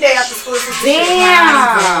 every day after school.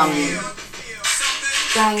 Damn.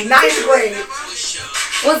 9th grade.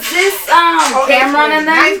 Was this Cameron in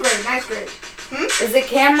that? 9th grade. Is it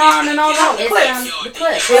Cameron and all that? No, The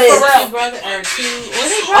Clips. Clips. Brother or two. Were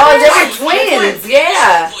they Oh, brothers? they were twins.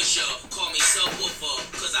 Yeah.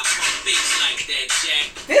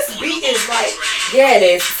 This beat is like. Yeah, it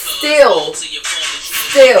is. Still.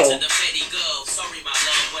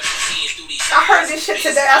 I heard this shit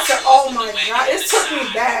today. I said, "Oh my god, it took me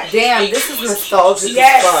back." Damn, this is nostalgic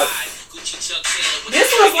Yes. as fuck.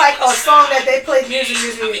 This was like a song that they played music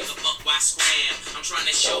with.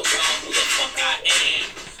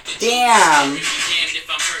 Damn.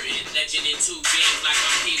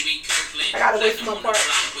 I gotta wait for my part.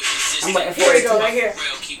 I'm waiting for Here we it go, too. right here.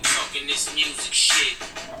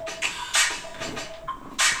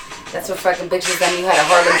 That's what fucking bitches that you had a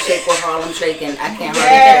Harlem Shake or Harlem Shake and I can't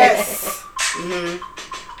Yes.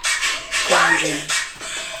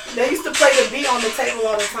 They used to play the beat on the table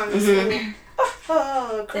all the time.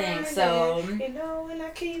 Oh, Thing, so you know when I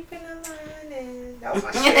keep in the line. That was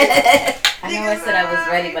my shit. I know I said I was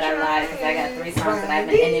ready, but I lied because I got 3 songs that I've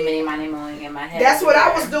been mowing in my head. That's what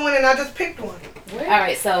I was doing, and I just picked one.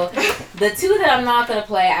 Alright, so the 2 that I'm not gonna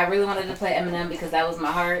play, I really wanted to play Eminem because that was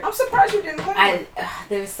my heart. I'm surprised you didn't play one.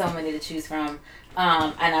 There's so many to choose from.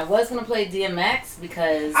 And I was gonna play DMX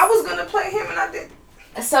because I was gonna play him, and I did.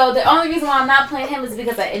 So the only reason why I'm not playing him is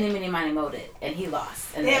because I mowed it and he lost.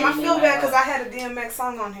 And damn, I feel bad because I had a DMX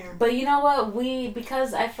song on here. But you know what?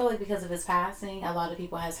 Because I feel like because of his passing, a lot of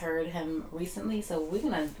people has heard him recently. So we're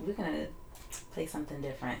gonna play something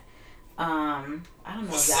different. I don't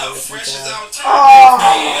know if y'all listen to.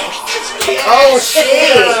 Oh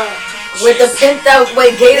shit! With the pimped out,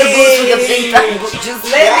 gator boots with the pimped out juice.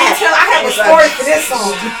 Let me tell. I have a story for this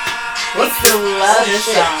song. What's the love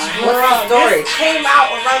song? What's the story? This came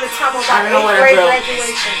out around the time of I don't know our what 8th grade I broke.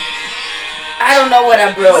 graduation. I don't know what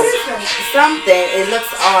I broke. What is that? Something. It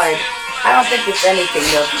looks odd. I don't think it's anything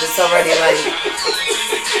though. It's already like.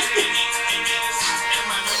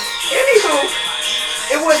 Anywho,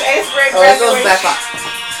 it was 8th grade Oh, it goes graduation. back on.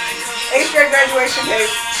 8th grade graduation day.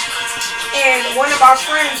 And one of our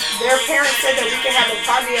friends, their parents said that we could have a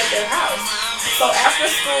party at their house. So after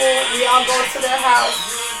school, we all go to their house.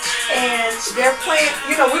 And they're playing,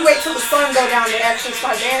 we wait till the sun go down to actually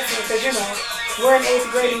start dancing because, we're in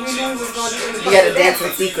 8th grade and we knew we was going to do it. You gotta dance in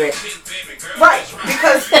secret. Right,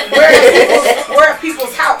 because we're at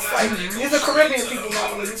people's house. Like, these are Caribbean people,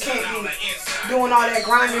 normally. You can't be doing all that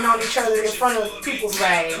grinding on each other in front of people's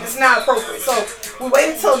house. It's not appropriate. So we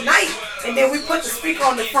waited till night and then we put the speaker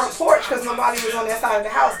on the front porch because nobody was on that side of the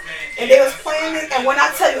house. And they was playing it, and when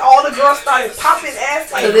I tell you, all the girls started popping ass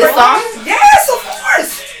like So this song? Yes, of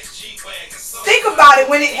course. Think about it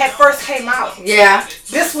when it had first came out. Yeah.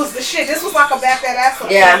 This was the shit. This was like a back that ass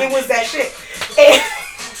up. Yeah. It was that shit. And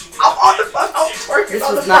I'm on the fuck. I'm twerking. This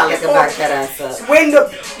on was the not like a floor. back that ass up. When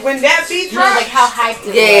that beat No, dropped, like how hyped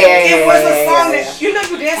it was. it was a song that you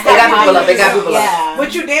danced. They got people up. They got people up.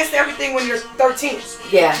 But you danced to everything when you're 13.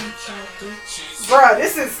 Yeah. Bruh,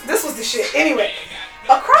 this was the shit. Anyway,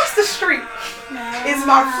 across the street is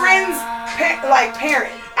my friend's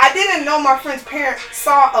parent. I didn't know my friend's parent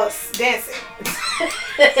saw us dancing.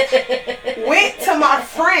 Went to my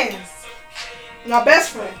friend, my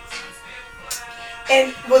best friend,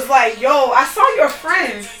 and was like, "Yo, I saw your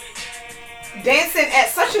friend dancing at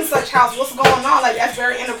such and such house. What's going on? Like, that's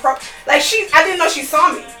very inappropriate." Like, I didn't know she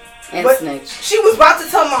saw me. And But snitch. she was about to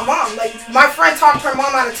tell my mom. Like, my friend talked her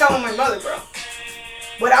mom out of telling my mother, bro.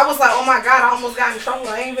 But I was like, oh my God, I almost got in trouble.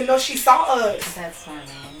 I didn't even know she saw us. That's funny.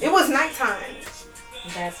 It was nighttime.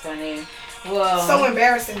 That's funny. Well, So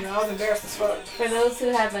embarrassing, I was embarrassed as fuck. for those who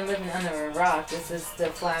have been living under a rock, this is the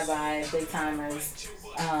Flyby Big Timers.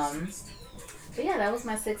 But yeah, that was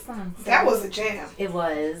my 6th song. So That was a jam. It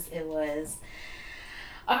was.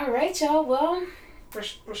 All right, y'all. Well,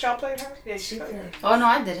 Rochelle played her? Yeah, she played her. Oh no,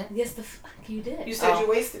 I didn't. yes, the fuck you did. You said you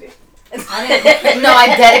wasted it. I didn't. No, I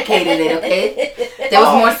dedicated it. Okay. There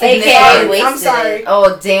was more significance. AKA wasted I'm sorry. it.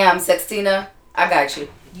 Oh damn, Sextina, I got you.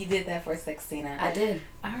 You did that for Sextina. I did.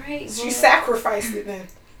 All right. She well, sacrificed it then.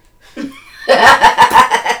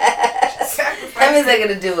 That means I get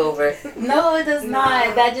a do-over. No, it does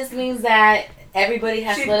not. That just means that everybody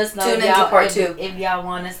has to let us know Tune if into y'all, part 2. if y'all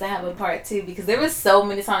want us to have a part 2 because there was so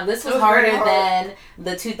many songs. This was It was harder very hard. than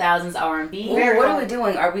the 2000s R&B. Ooh, Very what are hard. we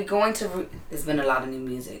doing? Are we going to? There's been a lot of new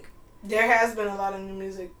music. There has been a lot of new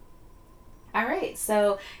music. All right,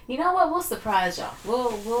 so you know what? We'll surprise y'all.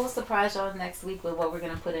 We'll surprise y'all next week with what we're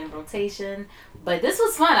gonna put in rotation. But this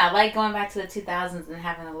was fun. I like going back to the 2000s and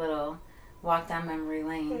having a little walk down memory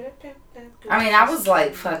lane. I mean, I was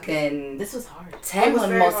like fucking. This was hard. 10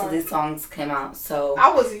 when most hard. of these songs came out, so I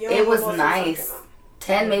was young. it was when most nice.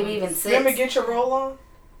 10, maybe even 6. Remember Get Your Roll On?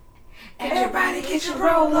 Everybody get your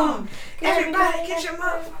roll on. Everybody get your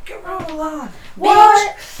motherfucking roll on.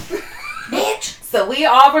 What? Bitch. So we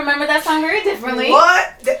all remember that song very differently.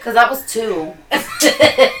 What? Because I was 2.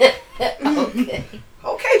 Okay.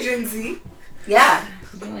 Okay, Gen Z. Yeah.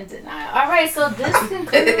 You in denial. All right, so this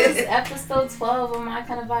concludes episode 12 of My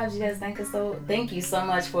Kind of Vibes. You guys thank you so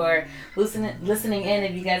much for listening in.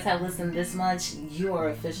 If you guys have listened this much, you are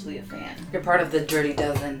officially a fan. You're part of the Dirty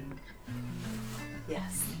Dozen.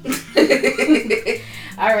 Yes.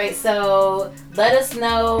 All right, so let us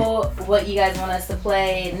know what you guys want us to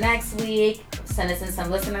play next week. Send us in some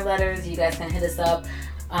listener letters. You guys can hit us up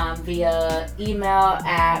via email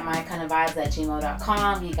at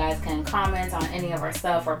mykindofvibes@gmail.com. You guys can comment on any of our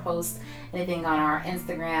stuff or post anything on our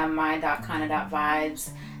Instagram, my.kinda.vibes.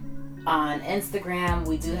 On Instagram,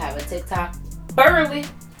 we do have a TikTok, barely,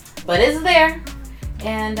 but it's there.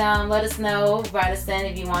 And let us know, write us in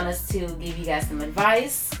if you want us to give you guys some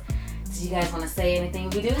advice. Do you guys want to say anything?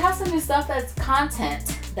 We do have some new stuff that's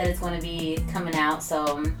content that is going to be coming out,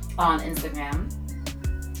 so on Instagram.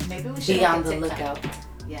 Maybe we should be on the lookout.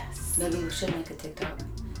 Yes. Maybe we should make a TikTok.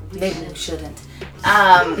 Maybe we shouldn't.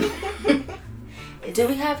 Do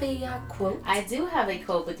we have a quote? I do have a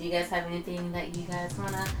quote, but do you guys have anything that you guys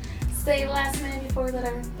want to say last minute before we let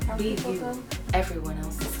our people go? Everyone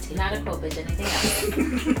else is taken. Not a quote, bitch. Anything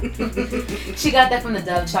else? She got that from the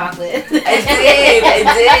Dove chocolate. I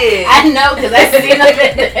did. I know, because I seen them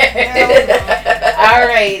in there. All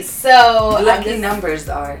right, so lucky numbers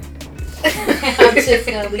are. I'm just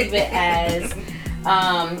gonna leave it as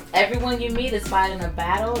everyone you meet is fighting a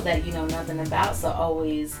battle that you know nothing about, so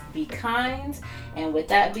always be kind. And with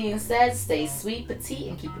that being said, stay sweet, petite,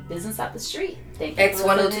 and keep your business out the street. Thank you.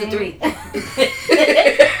 X1023.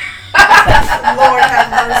 Lord have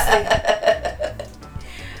mercy.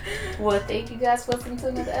 Well, thank you guys for listening to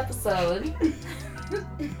another episode.